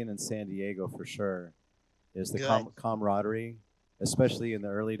what we've seen in San Diego for sure. Is the Good. camaraderie, especially in the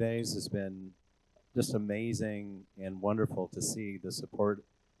early days, has been just amazing and wonderful to see the support,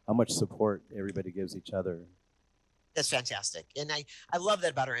 how much support everybody gives each other. That's fantastic, and I love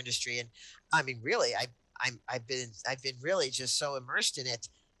that about our industry. And I mean, really, I've been really just so immersed in it.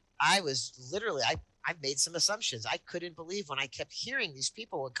 I was literally I've made some assumptions. I couldn't believe when I kept hearing these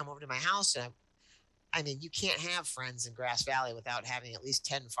people would come over to my house, and I mean, you can't have friends in Grass Valley without having at least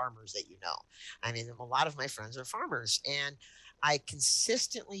 10 farmers that you know. I mean, a lot of my friends are farmers, and I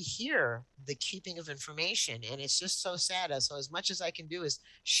consistently hear the keeping of information, and it's just so sad. So as much as I can do is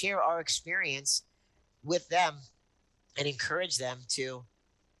share our experience with them and encourage them to,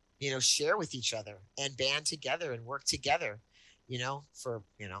 share with each other and band together and work together, for,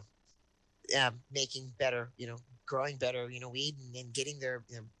 making better, growing better, weed, and getting their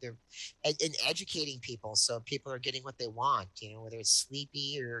and educating people, so people are getting what they want, whether it's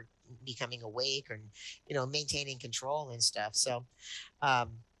sleepy or becoming awake, or maintaining control and stuff. So um,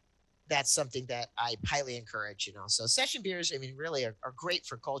 that's something that I highly encourage. So session beers, I mean, really are great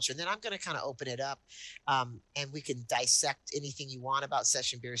for culture. And then I'm going to kind of open it up, and we can dissect anything you want about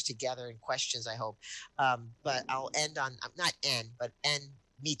session beers together in questions, I hope. But I'll end on, not end, but end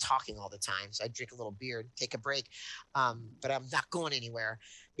me talking all the time. So I drink a little beer, take a break, but I'm not going anywhere,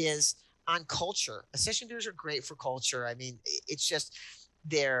 is on culture. Session beers are great for culture. I mean, it's just,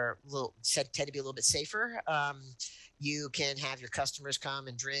 they're tend to be a little bit safer. You can have your customers come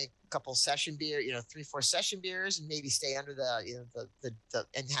and drink a couple session beer, 3-4 session beers, and maybe stay under the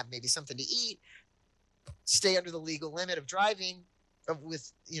and have maybe something to eat, stay under the legal limit of driving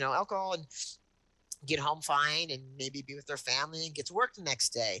with, alcohol, and get home fine, and maybe be with their family and get to work the next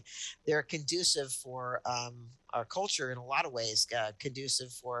day. They're conducive for our culture in a lot of ways,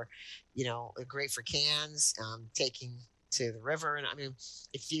 conducive for, great for cans, taking to the river. And I mean,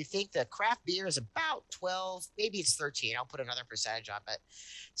 if you think that craft beer is about 12, maybe it's 13, I'll put another percentage on, but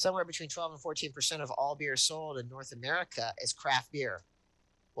somewhere between 12 and 14% of all beer sold in North America is craft beer.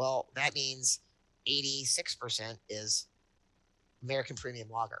 Well, that means 86% is American Premium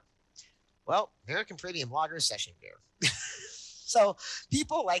Lager. Well, American Premium Lager is session beer. So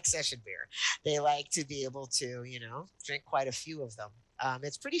people like session beer. They like to be able to, drink quite a few of them.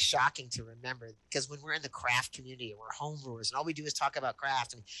 It's pretty shocking to remember because when we're in the craft community, we're home brewers, and all we do is talk about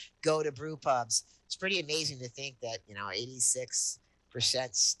craft and go to brew pubs. It's pretty amazing to think that 86%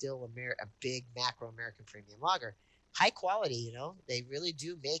 still a big macro American Premium Lager, high quality. They really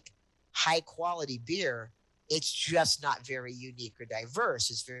do make high quality beer. It's just not very unique or diverse.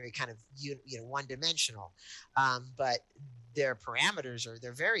 It's very kind of one dimensional. But their parameters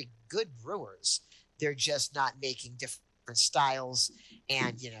they're very good brewers. They're just not making different styles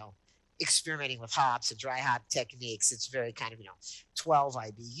and experimenting with hops and dry hop techniques. It's very kind of 12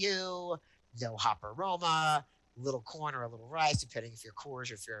 IBU, no hop aroma, little corn or a little rice, depending if you're Coors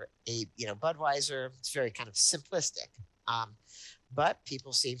or if you're a Budweiser. It's very kind of simplistic. But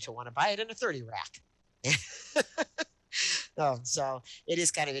people seem to want to buy it in a 30 rack. So it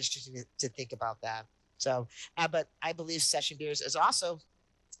is kind of interesting to think about that. So, but I believe session beers is also,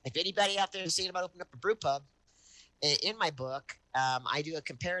 if anybody out there is thinking about opening up a brew pub, in my book, I do a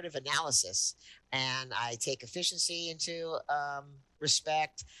comparative analysis, and I take efficiency into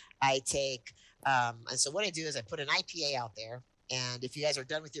respect. I take, and so what I do is I put an IPA out there, and if you guys are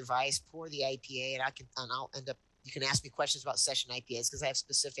done with your vice, pour the IPA, and I'll end up. You can ask me questions about session IPAs because I have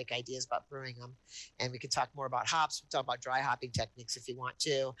specific ideas about brewing them, and we can talk more about hops. We can talk about dry hopping techniques if you want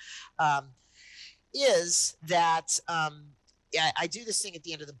to. Is that I do this thing at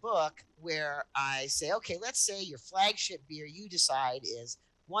the end of the book where I say, okay, let's say your flagship beer you decide is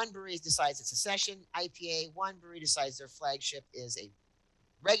one brewery decides it's a session IPA, one brewery decides their flagship is a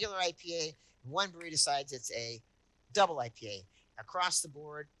regular IPA, one brewery decides it's a double IPA. Across the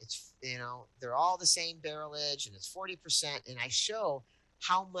board, it's they're all the same barrelage and it's 40%, and I show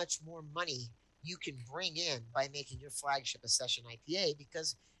how much more money you can bring in by making your flagship a session IPA,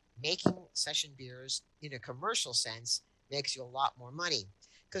 because making session beers in a commercial sense makes you a lot more money,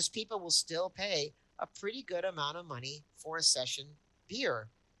 because people will still pay a pretty good amount of money for a session beer,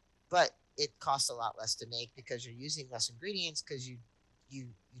 but it costs a lot less to make because you're using less ingredients, because you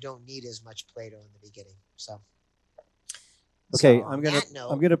don't need as much Play-Doh in the beginning. So okay, so I'm on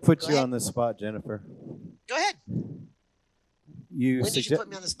gonna put go you ahead. on the spot, Jennifer. Go ahead. You When did you put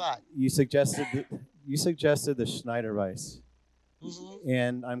me on the spot? you suggested the Schneider Weiss,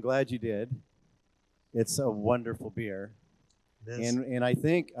 and I'm glad you did. It's a wonderful beer. And I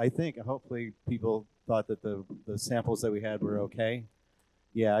think hopefully people thought that the samples that we had were okay.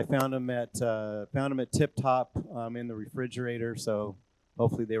 Yeah, I found them at Tip Top in the refrigerator, so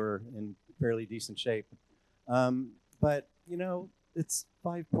hopefully they were in fairly decent shape. But it's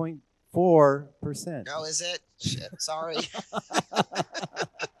 5.4%. Oh, is it? Shit, sorry.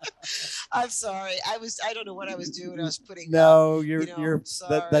 I'm sorry. I don't know what I was doing. I was putting No, up, you're.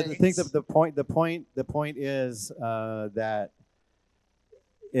 sorry. I think the point is that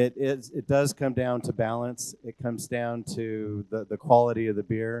it does come down to balance. It comes down to the quality of the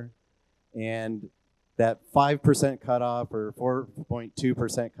beer, and that 5% cutoff or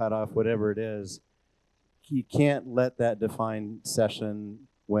 4.2% cutoff, whatever it is, you can't let that define session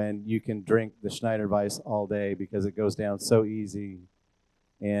when you can drink the Schneider Weiss all day, because it goes down so easy.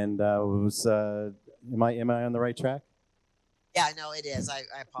 And am I on the right track? Yeah, no, it is. I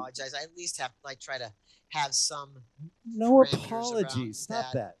apologize. I at least have try to have some. No parameters apologies. around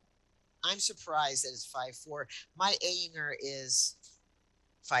Stop that. I'm surprised that it's 5.4. My Ayinger is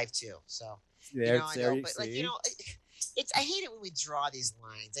 5.2. So There, I there know, you but see. it's I hate it when we draw these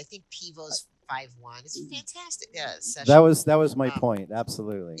lines. I think Pivo's 5.1. It's fantastic. Yeah, session. That was my point.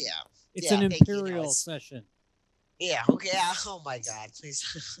 Absolutely. Yeah. It's Yeah, an thank you. No, imperial it's- session. Yeah. Okay. Oh my God. Please.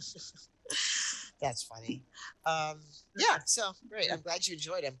 That's funny. Yeah. So great. I'm glad you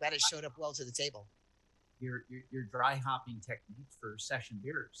enjoyed it. I'm glad it showed up well to the table. Your dry hopping technique for session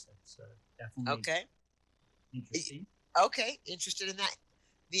beers. That's definitely Okay. interesting. Okay. Interested in that,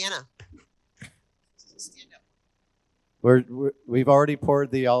 Vienna? Stand up. We've already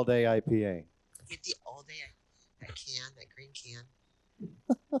poured the all day IPA. Get the all day that green can,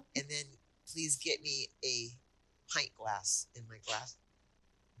 and then please get me a pint glass in my glass.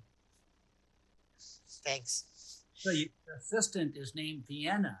 Thanks. So your assistant is named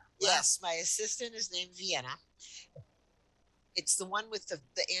Vienna. Yes, my assistant is named Vienna. It's the one with the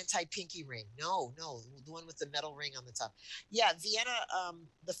anti-pinky ring. No, the one with the metal ring on the top. Yeah, Vienna.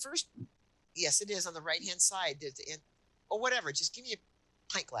 The first. Yes, it is on the right-hand side. Or whatever. Just give me a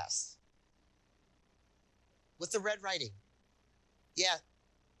pint glass with the red writing. Yeah,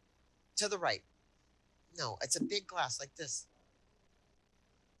 to the right. No, it's a big glass like this.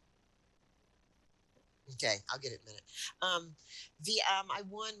 Okay, I'll get it in a minute. I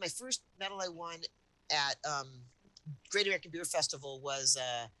won my first medal. I won at Great American Beer Festival was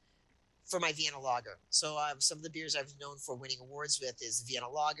for my Vienna Lager. So some of the beers I've known for winning awards with is the Vienna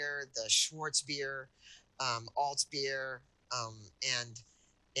Lager, the Schwartz beer, Alt beer, um, and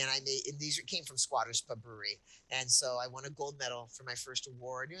and these came from Squatters Pub Brewery, and so I won a gold medal for my first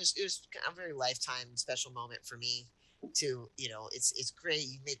award. It was a very lifetime special moment for me. To it's great.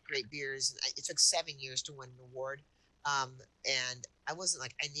 You make great beers, and it took 7 years to win an award. And I wasn't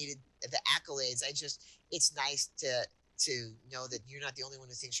like I needed the accolades. It's nice to know that you're not the only one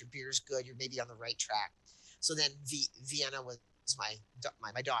who thinks your beer is good. You're maybe on the right track. So then Vienna was my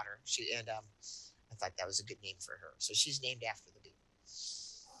daughter. I thought that was a good name for her. So she's named after the beer.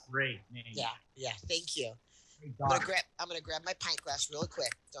 Great name. Yeah. Thank you. Great I'm gonna daughter. grab my pint glass real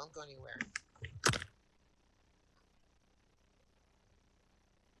quick. Don't go anywhere.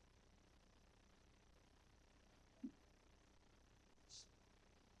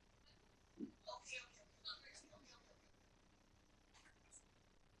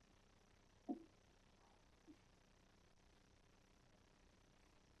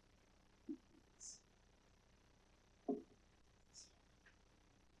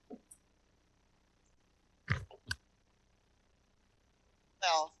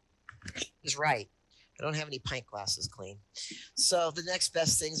 Well, he's right. I don't have any pint glasses clean. So the next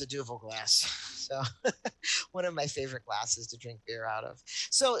best thing is a Duvel glass. So one of my favorite glasses to drink beer out of.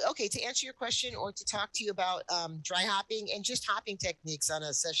 So, okay, to answer your question or to talk to you about dry hopping and just hopping techniques on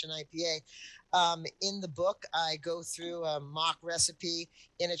a session IPA, in the book, I go through a mock recipe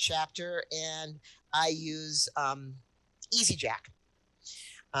in a chapter and I use Easy Jack.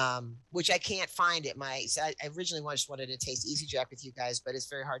 Which I can't find at my. So I originally just wanted to taste Easy Jack with you guys, but it's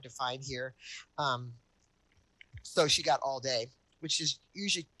very hard to find here. Um, so she got all day, which is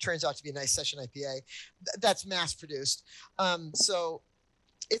usually turns out to be a nice session IPA. That's mass produced. So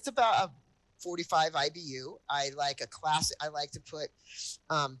it's about a 45 IBU. I like a classic. I like to put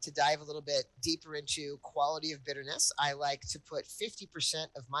to dive a little bit deeper into quality of bitterness. I like to put 50%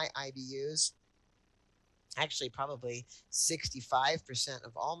 of my IBUs, actually probably 65%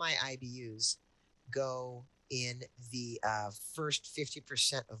 of all my IBUs go in the first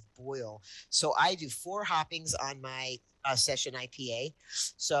 50% of boil. So I do 4 hoppings on my session IPA.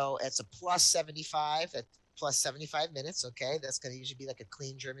 So it's a plus 75 at plus 75 minutes. Okay. That's going to usually be like a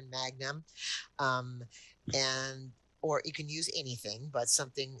clean German Magnum. Um, and or you can use anything, but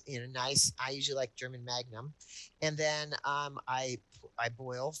something nice. I usually like German Magnum, and then I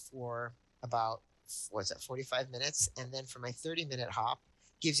boil for about what's that 45 minutes, and then for my 30-minute hop,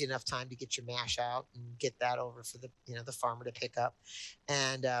 gives you enough time to get your mash out and get that over for the farmer to pick up,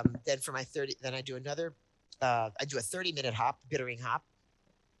 and then for my 30, then I do another. I do a 30-minute hop, bittering hop.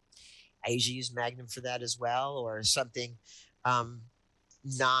 I usually use Magnum for that as well, or something um,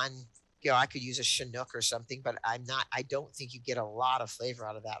 non. I could use a Chinook or something, but I'm not. I don't think you get a lot of flavor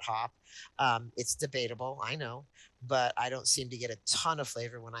out of that hop. It's debatable, I know, but I don't seem to get a ton of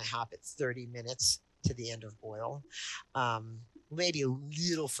flavor when I hop at 30 minutes to the end of boil. Um, Maybe a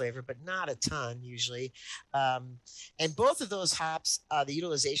little flavor, but not a ton usually. And both of those hops, the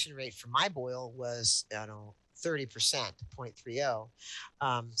utilization rate for my boil was, 30%, 0.30.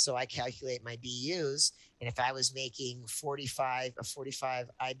 So I calculate my BUs, and if I was making 45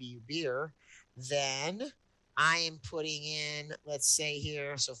 IBU beer, then I am putting in, let's say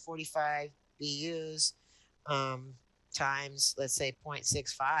here, so 45 BUs times, let's say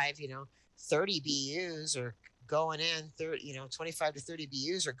 0.65, 30 BUs are going in 30, 25 to 30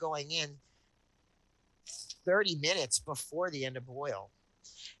 BUs are going in 30 minutes before the end of boil.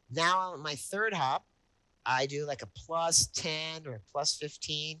 Now on my third hop, I do like a plus 10 or plus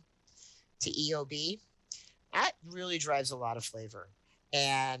 15 to EOB. That really drives a lot of flavor.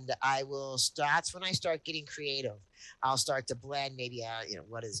 And that's when I start getting creative. I'll start to blend maybe,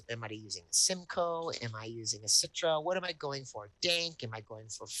 am I using a Simcoe? Am I using a Citra? What am I going for? Dank? Am I going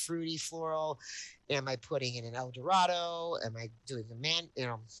for fruity floral? Am I putting in an El Dorado? Am I doing the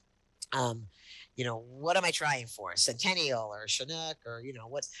what am I trying for? Centennial or Chinook or,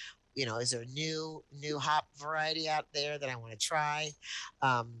 is there a new hop variety out there that I want to try?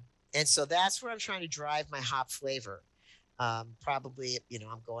 And so that's where I'm trying to drive my hop flavor. Probably,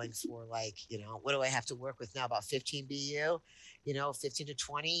 I'm going for like, what do I have to work with now? About 15 BU, 15 to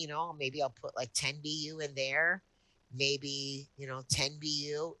 20, maybe I'll put like 10 BU in there, maybe, 10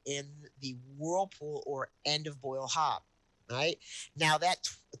 BU in the whirlpool or end of boil hop. Right now, that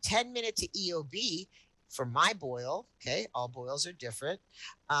 10-minute to EOB for my boil, okay, all boils are different.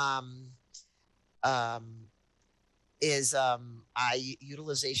 Is I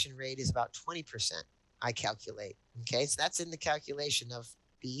utilization rate is about 20%. I calculate. Okay, so that's in the calculation of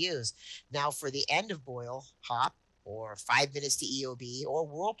BUs. Now for the end of boil hop or 5 minutes to EOB or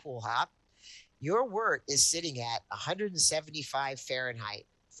whirlpool hop, your wort is sitting at 175 Fahrenheit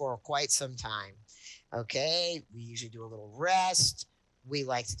for quite some time. Okay, we usually do a little rest. We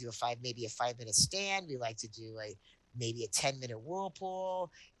like to do maybe a 5 minute stand. We like to do maybe a 10-minute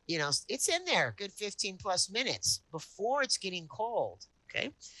whirlpool. It's in there, good 15 plus minutes before it's getting cold.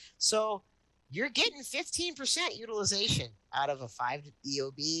 Okay, so you're getting 15% utilization out of a 5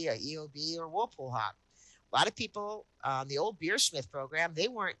 EOB, a EOB, or whirlpool hop. A lot of people on the old Beersmith program, they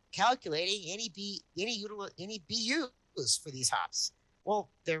weren't calculating any BUs for these hops. Well,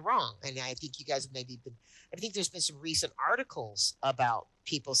 they're wrong, and I think you guys maybe been. I think there's been some recent articles about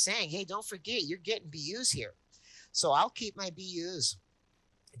people saying, "Hey, don't forget, you're getting BUs here." So I'll keep my BUs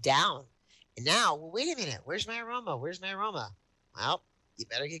down. And now, well, wait a minute. Where's my aroma? Where's my aroma? Well, you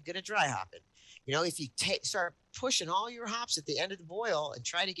better get good at dry hopping. If you start pushing all your hops at the end of the boil and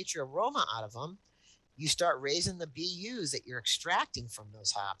try to get your aroma out of them, you start raising the BUs that you're extracting from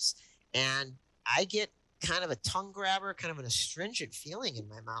those hops. And I get kind of a tongue grabber, kind of an astringent feeling in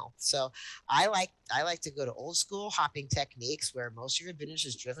my mouth. So I like to go to old school hopping techniques where most of your bitterness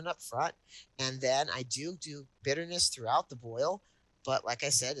is driven up front. And then I do bitterness throughout the boil. But like I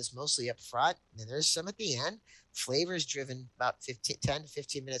said, it's mostly up front. And then there's some at the end. Flavor is driven about 10 to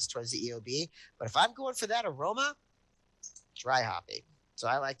 15 minutes towards the EOB. But if I'm going for that aroma, dry hopping. So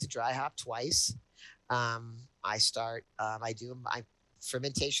I like to dry hop twice. I do my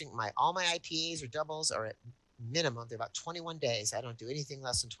fermentation. All my IPAs or doubles are at minimum. They're about 21 days. I don't do anything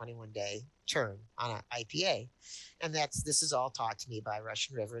less than 21-day term on an IPA. And this is all taught to me by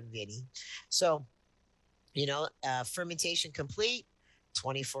Russian River and Vinny. So, fermentation complete,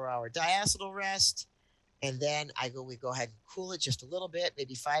 24-hour diacetyl rest. And then we go ahead and cool it just a little bit,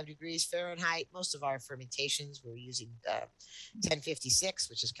 maybe 5 degrees Fahrenheit. Most of our fermentations, we're using 1056,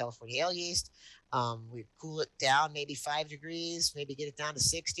 which is California ale yeast. We cool it down maybe 5 degrees, maybe get it down to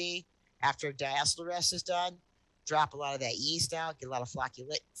 60. After diacetyl rest is done, drop a lot of that yeast out, get a lot of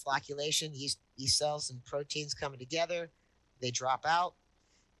flocculation, yeast cells and proteins coming together. They drop out.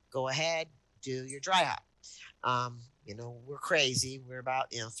 Go ahead, do your dry hop. We're crazy. We're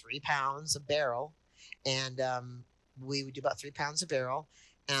about 3 pounds a barrel. And we would do about 3 pounds a barrel.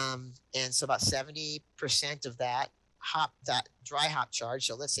 And so about 70% of that dry hop charge.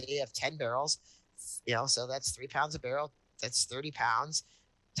 So let's say you have 10 barrels, so that's 3 pounds a barrel. That's 30 pounds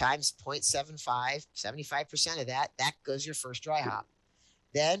times 0.75, 75% of that goes your first dry hop.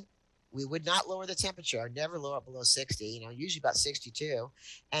 Then we would not lower the temperature, never lower it below 60, usually about 62.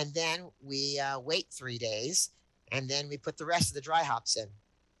 And then we wait 3 days, and then we put the rest of the dry hops in.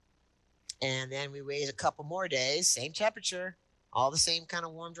 And then we wait a couple more days, same temperature, all the same kind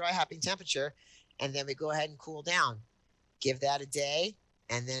of warm, dry hopping temperature. And then we go ahead and cool down. Give that a day.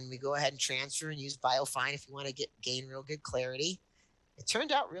 And then we go ahead and transfer and use Biofine if you want to gain real good clarity. It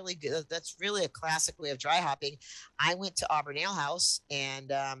turned out really good. That's really a classic way of dry hopping. I went to Auburn Ale House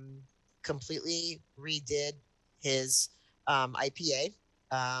and completely redid his IPA,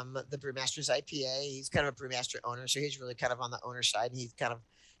 the Brewmaster's IPA. He's kind of a Brewmaster owner, so he's really kind of on the owner side. And he kind of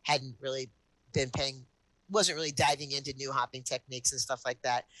hadn't really wasn't really diving into new hopping techniques and stuff like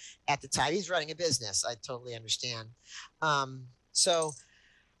that at the time. He's running a business. I totally understand. So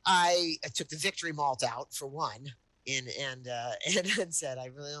I took the Victory malt out for one, and said, I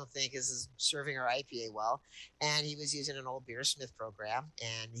really don't think this is serving our IPA well. And he was using an old Beersmith program,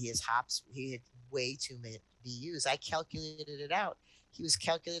 and he had way too many BUs. I calculated it out. He was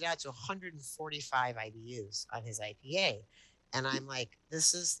calculated out to 145 IBUs on his IPA. And I'm like,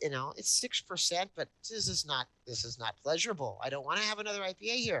 this is, it's 6%, but this is not pleasurable. I don't want to have another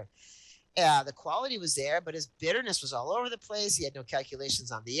IPA here. The quality was there, but his bitterness was all over the place. He had no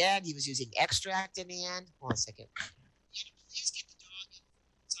calculations on the end. He was using extract in the end. Hold on a second. Please get the dog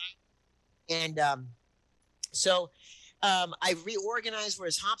inside. And so I reorganized where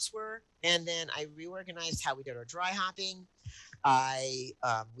his hops were, and then I reorganized how we did our dry hopping.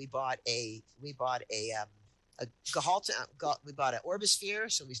 We bought a Gehalta, we bought an Orbisphere,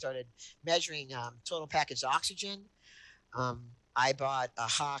 so we started measuring total packaged oxygen. I bought a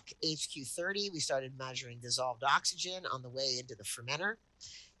Hawk HQ30. We started measuring dissolved oxygen on the way into the fermenter.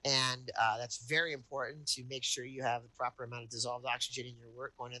 And that's very important to make sure you have the proper amount of dissolved oxygen in your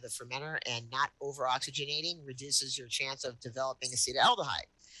wort going to the fermenter, and not over oxygenating reduces your chance of developing acetaldehyde.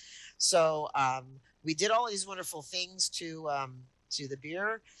 So we did all these wonderful things to the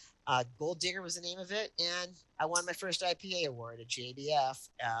beer. Gold Digger was the name of it, and I won my first IPA award at JBF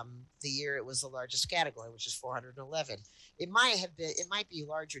the year it was the largest category, which is 411. It might be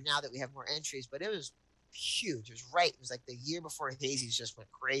larger now that we have more entries, but it was huge. It was right. It was like the year before hazies just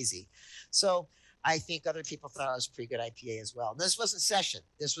went crazy. So I think other people thought it was a pretty good IPA as well. And this wasn't session.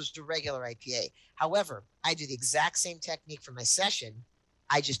 This was the regular IPA. However, I do the exact same technique for my session.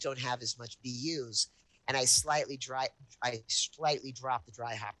 I just don't have as much BUs, and I slightly drop the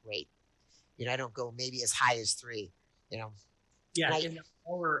dry hop rate. I don't go maybe as high as 3. Yeah, in the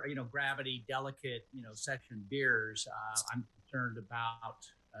lower, gravity, delicate, section beers, I'm concerned about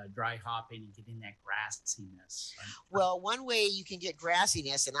dry hopping and getting that grassiness. Well, one way you can get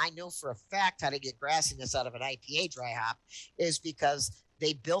grassiness, and I know for a fact how to get grassiness out of an IPA dry hop, is because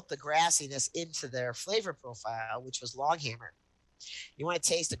they built the grassiness into their flavor profile, which was Longhammer. You want to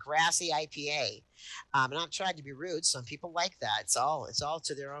taste a grassy IPA. And I'm trying to be rude. Some people like that. It's all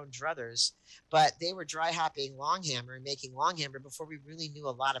to their own druthers. But they were dry hopping Longhammer and making Longhammer before we really knew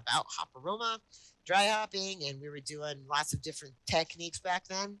a lot about hop aroma, dry hopping, and we were doing lots of different techniques back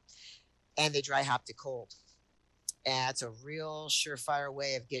then. And they dry hopped it cold. And it's a real surefire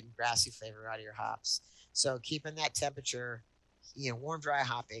way of getting grassy flavor out of your hops. So keeping that temperature, warm dry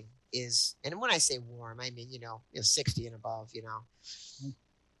hopping is, and when I say warm, I mean 60 and above.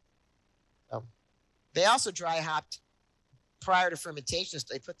 They also dry hopped prior to fermentation.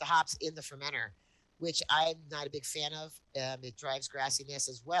 They put the hops in the fermenter, which I'm not a big fan of. It drives grassiness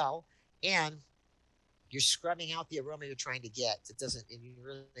as well, and you're scrubbing out the aroma you're trying to get. It doesn't, and you're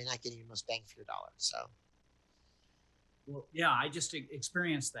really not getting your most bang for your dollar. So. Well, yeah, I just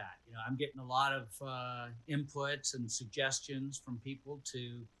experienced that. I'm getting a lot of inputs and suggestions from people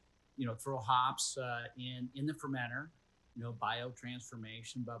to, throw hops in the fermenter,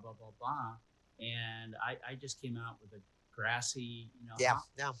 biotransformation, blah, blah, blah, blah. And I just came out with a grassy, Yeah, hop.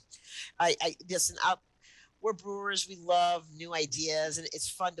 no. I listen, we're brewers. We love new ideas, and it's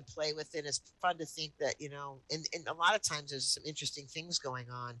fun to play with it. It's fun to think that, and a lot of times there's some interesting things going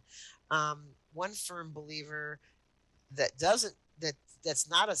on. One firm believer that's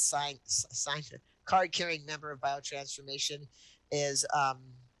not a signed card carrying member of biotransformation is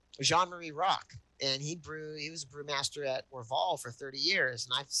Jean-Marie Rock. And he was a brewmaster at Orval for 30 years.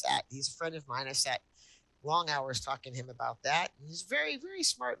 And he's a friend of mine. I sat long hours talking to him about that. And he's a very, very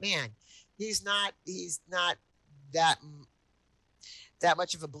smart man. He's not that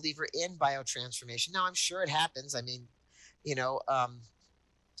much of a believer in biotransformation. Now, I'm sure it happens. I mean,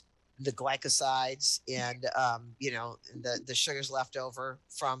 the glycosides and the sugars left over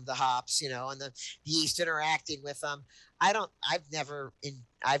from the hops, and the yeast interacting with them. I've never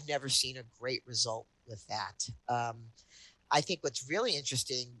seen a great result with that. I think what's really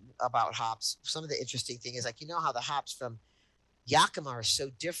interesting about hops, some of the interesting thing is how the hops from Yakima are so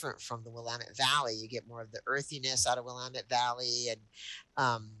different from the Willamette Valley. You get more of the earthiness out of Willamette Valley and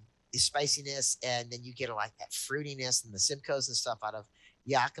the spiciness, and then you get like that fruitiness and the Simcoes and stuff out of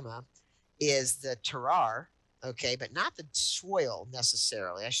Yakima is the terroir, okay, but not the soil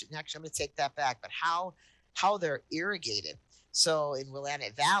necessarily. I'm going to take that back, but how they're irrigated. So in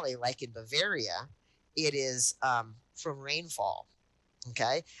Willamette Valley, like in Bavaria, it is from rainfall,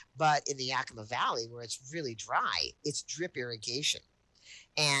 okay, but in the Yakima Valley, where it's really dry, it's drip irrigation.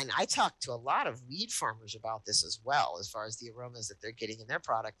 And I talked to a lot of weed farmers about this as well, as far as the aromas that they're getting in their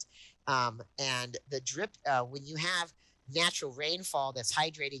product. And the drip, when you have natural rainfall that's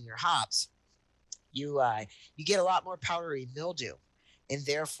hydrating your hops, you get a lot more powdery mildew, and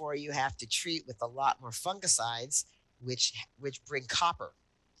therefore you have to treat with a lot more fungicides, which bring copper.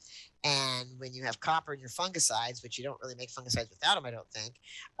 And when you have copper in your fungicides, which you don't really make fungicides without them, I don't think,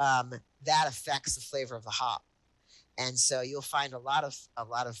 that affects the flavor of the hop. And so you'll find a lot of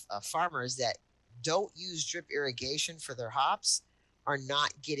farmers that don't use drip irrigation for their hops are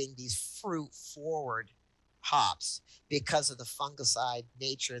not getting these fruit forward hops because of the fungicide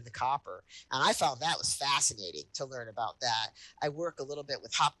nature in the copper. And I found that was fascinating to learn about that. I work a little bit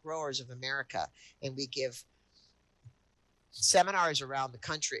with Hop Growers of America, and we give seminars around the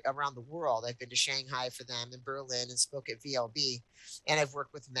country, around the world. I've been to Shanghai for them, and Berlin, and spoke at VLB. And I've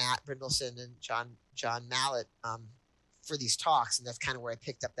worked with Matt Brindleson and John Mallett for these talks, and that's kind of where I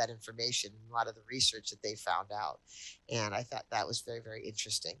picked up that information, a lot of the research that they found out. And I thought that was very, very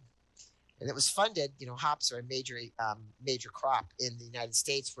interesting. And it was funded, hops are a major crop in the United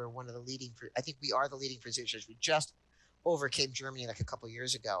States. We're one of the leading, I think we are the leading producers. We just overcame Germany like a couple of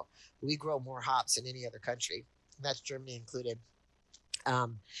years ago. We grow more hops than any other country. And that's Germany included.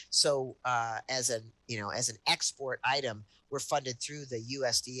 So as an export item, we're funded through the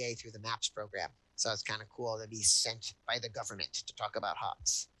USDA through the MAPS program. So it's kind of cool to be sent by the government to talk about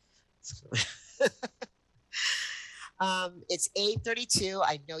hops. It's 8:32.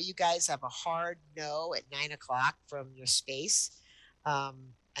 I know you guys have a hard no at 9 o'clock from your space.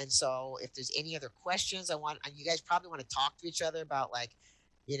 And so if there's any other questions, you guys probably want to talk to each other about like,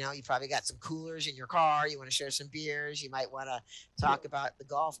 you probably got some coolers in your car. You want to share some beers. You might want to talk about the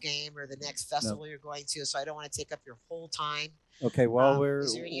golf game or the next festival you're going to. So I don't want to take up your whole time. Okay,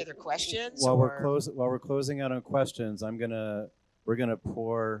 Is there any other questions? While we're closing out on questions, we're gonna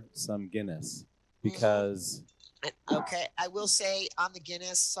pour some Guinness because. Okay, I will say on the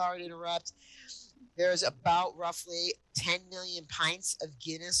Guinness. Sorry to interrupt. There's about roughly 10 million pints of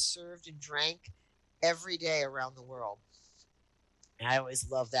Guinness served and drank every day around the world. And I always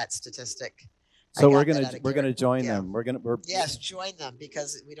love that statistic. So we're gonna join them. Yes, join them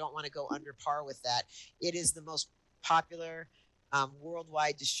because we don't want to go under par with that. It is the most popular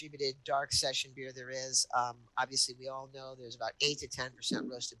worldwide distributed dark session beer there is. Obviously, we all know there's about 8 to 10%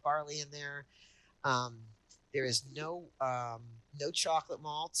 roasted barley in there. There is no chocolate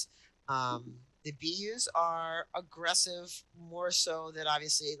malt. The BUs are aggressive, more so than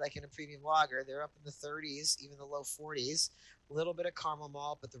obviously like in a premium lager. They're up in the 30s, even the low 40s. A little bit of caramel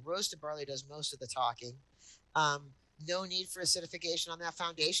malt, but the roasted barley does most of the talking. No need for acidification on that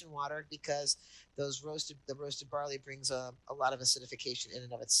foundation water because the roasted barley brings a lot of acidification in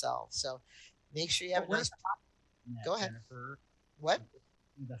and of itself. So make sure you have a nice. Go ahead. Jennifer, what?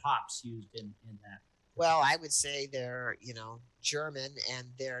 The hops used in that. Well, I would say they're German, and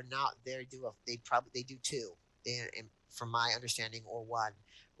they're not. They do two, from my understanding, or one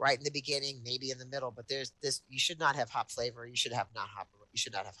right in the beginning, maybe in the middle. But there's this. You should not have hop flavor. You should have You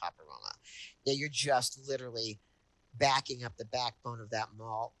should not have hop aroma. Yeah, you're just literally backing up the backbone of that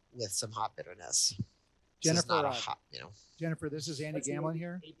malt with some hop bitterness. Jennifer, not a hop, Jennifer, this is Andy Gamlin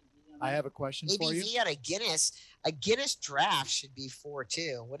here. I have a question for you. ABV on a Guinness draft should be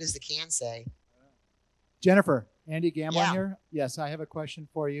 4.2. What does the can say? Jennifer, Andy Gamlin here. Yes, I have a question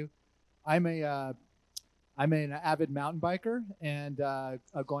for you. I'm an avid mountain biker, and I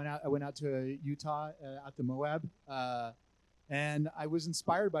went out to Utah, out to Moab, and I was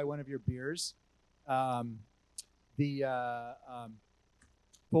inspired by one of your beers, the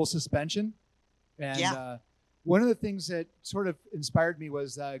full suspension. And one of the things that sort of inspired me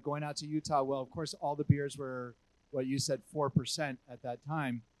was going out to Utah. Well, of course, all the beers were what you said, 4% at that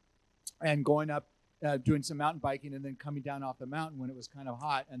time, and going up. Doing some mountain biking and then coming down off the mountain when it was kind of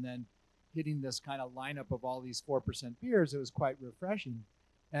hot and then hitting this kind of lineup of all these 4% beers. It was quite refreshing.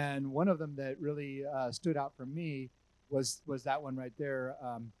 And one of them that really stood out for me was that one right there,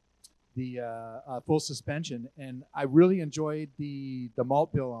 the full suspension. And I really enjoyed the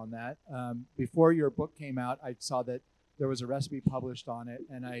malt bill on that. Before your book came out, I saw that there was a recipe published on it.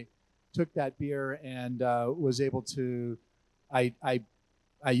 And I took that beer and was able to,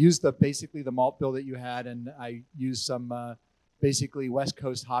 I used basically the malt bill that you had, and I used some basically West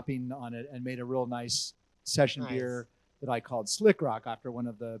Coast hopping on it and made a real nice session beer that I called Slick Rock after one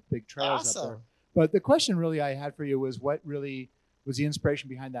of the big trails up there. But the question really I had for you was what really was the inspiration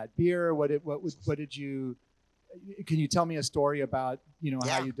behind that beer? Can you tell me a story about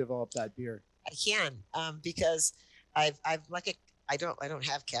how you developed that beer? I can because I don't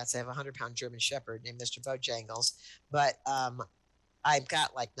have cats. I have a 100-pound German Shepherd named Mr. Bojangles, but I've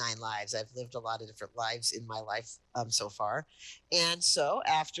got like 9 lives. I've lived a lot of different lives in my life so far. And so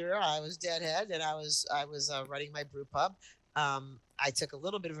after I was deadhead and I was running my brew pub, I took a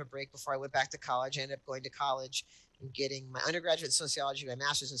little bit of a break before I went back to college. I ended up going to college and getting my undergraduate in sociology, my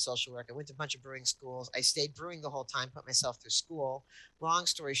master's in social work. I went to a bunch of brewing schools. I stayed brewing the whole time, put myself through school. Long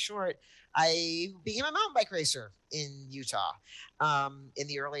story short, I became a mountain bike racer in Utah in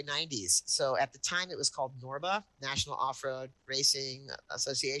the early 90s. So at the time it was called NORBA, National Off-Road Racing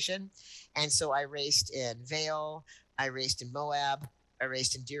Association. And so I raced in Vail, I raced in Moab, I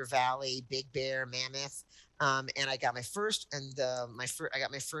raced in Deer Valley, Big Bear, Mammoth. And I got my first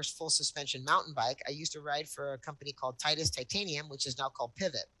full suspension mountain bike. I used to ride for a company called Titus Titanium, which is now called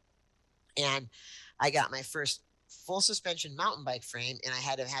Pivot. And I got my first full suspension mountain bike frame, and I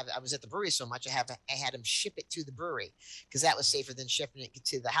was at the brewery so much, I had him ship it to the brewery because that was safer than shipping it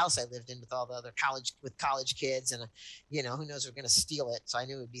to the house I lived in with all the other college kids, and who knows, they're going to steal it. So I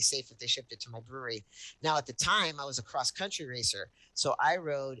knew it would be safe if they shipped it to my brewery. Now at the time I was a cross country racer, so I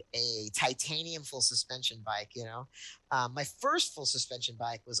rode a titanium full suspension bike. My first full suspension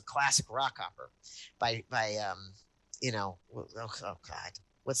bike was a classic Rockhopper by oh God,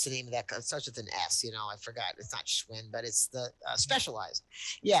 what's the name of that? It starts with an S. I forgot. It's not Schwinn, but it's the Specialized.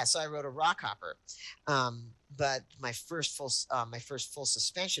 Yeah, so I rode a Rockhopper. But my first full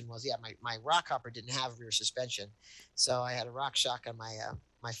suspension was my Rockhopper didn't have rear suspension, so I had a RockShox on my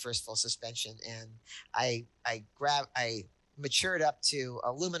first full suspension, and I matured up to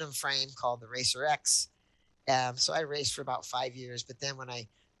aluminum frame called the Racer X. So I raced for about 5 years, but then when I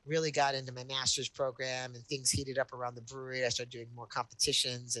really got into my master's program and things heated up around the brewery, I started doing more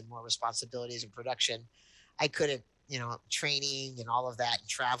competitions and more responsibilities in production. I couldn't, training and all of that and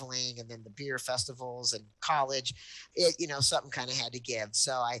traveling and then the beer festivals and college, something kind of had to give.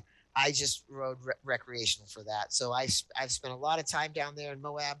 So I just rode recreational for that. So I've spent a lot of time down there in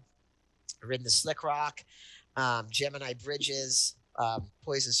Moab. I've ridden the Slick Rock, Gemini Bridges,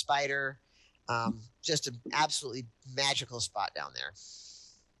 Poison Spider, just an absolutely magical spot down there.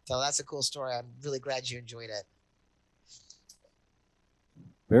 So that's a cool story. I'm really glad you enjoyed it.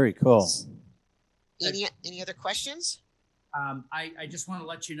 Very cool. Any other questions? I just want to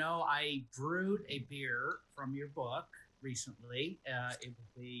let you know I brewed a beer from your book recently. It was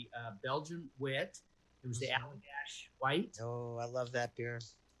the Belgian Wit. It was the Allagash White. Oh, I love that beer.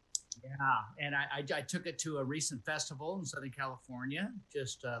 Yeah, and I took it to a recent festival in Southern California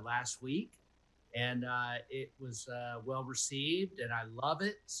just last week, and it was well received, and I love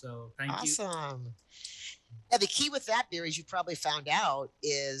it. So thank you. Awesome. Yeah, the key with that beer, as you probably found out,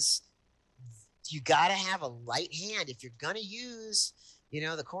 is you got to have a light hand if you're going to use,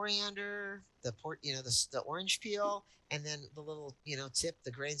 the coriander, the the orange peel, and then the little, tip,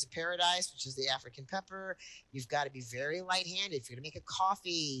 the grains of paradise, which is the African pepper. You've got to be very light-handed. If you're going to make a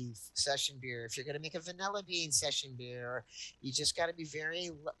coffee session beer, if you're going to make a vanilla bean session beer, you just got to be very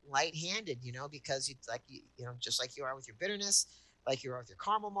light-handed, because just like you are with your bitterness, like you are with your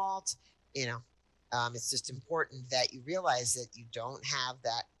caramel malt, it's just important that you realize that you don't have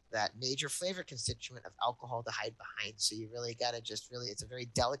that major flavor constituent of alcohol to hide behind. So you really got to it's a very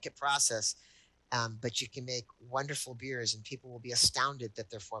delicate process, but you can make wonderful beers and people will be astounded that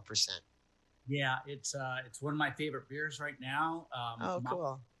they're 4%. Yeah, it's one of my favorite beers right now.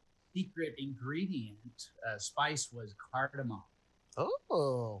 Cool. Secret ingredient spice was cardamom.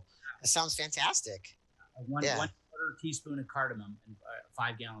 Oh, that sounds fantastic. One quarter teaspoon of cardamom in a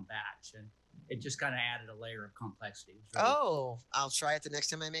 5-gallon batch. And it just kind of added a layer of complexity. I'll try it the next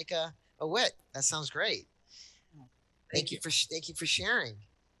time I make a wit. That sounds great. Thank you for sharing.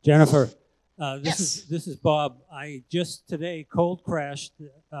 Jennifer, Yes. this is Bob. I just today cold crashed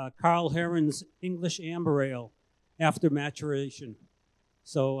Carl Heron's English Amber Ale after maturation.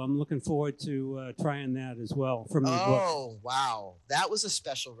 So I'm looking forward to trying that as well from your book. Oh, wow. That was a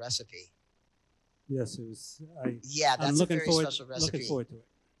special recipe. Yes, it was. That's a very special recipe. Looking forward to it.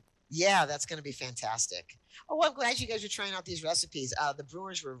 Yeah, that's going to be fantastic. Oh, I'm glad you guys are trying out these recipes. The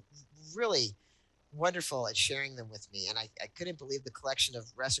brewers were really wonderful at sharing them with me, and I couldn't believe the collection of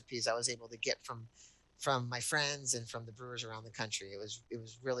recipes I was able to get from my friends and from the brewers around the country. It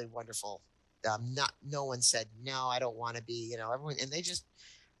was really wonderful. No one said no, I don't want to be. Everyone, and they just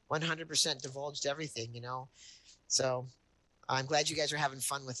 100% divulged everything. So I'm glad you guys are having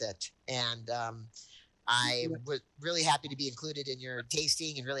fun with it, and I was really happy to be included in your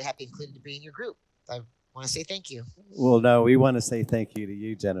tasting and really happy included to be in your group. I want to say thank you. Well, no, we want to say thank you to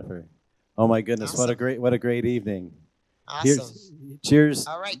you, Jennifer. Oh my goodness, Awesome. what a great evening. Awesome. Cheers.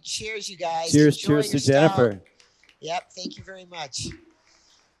 All right. Cheers, you guys. Cheers Enjoy to your Jennifer. stout. Yep. Thank you very much.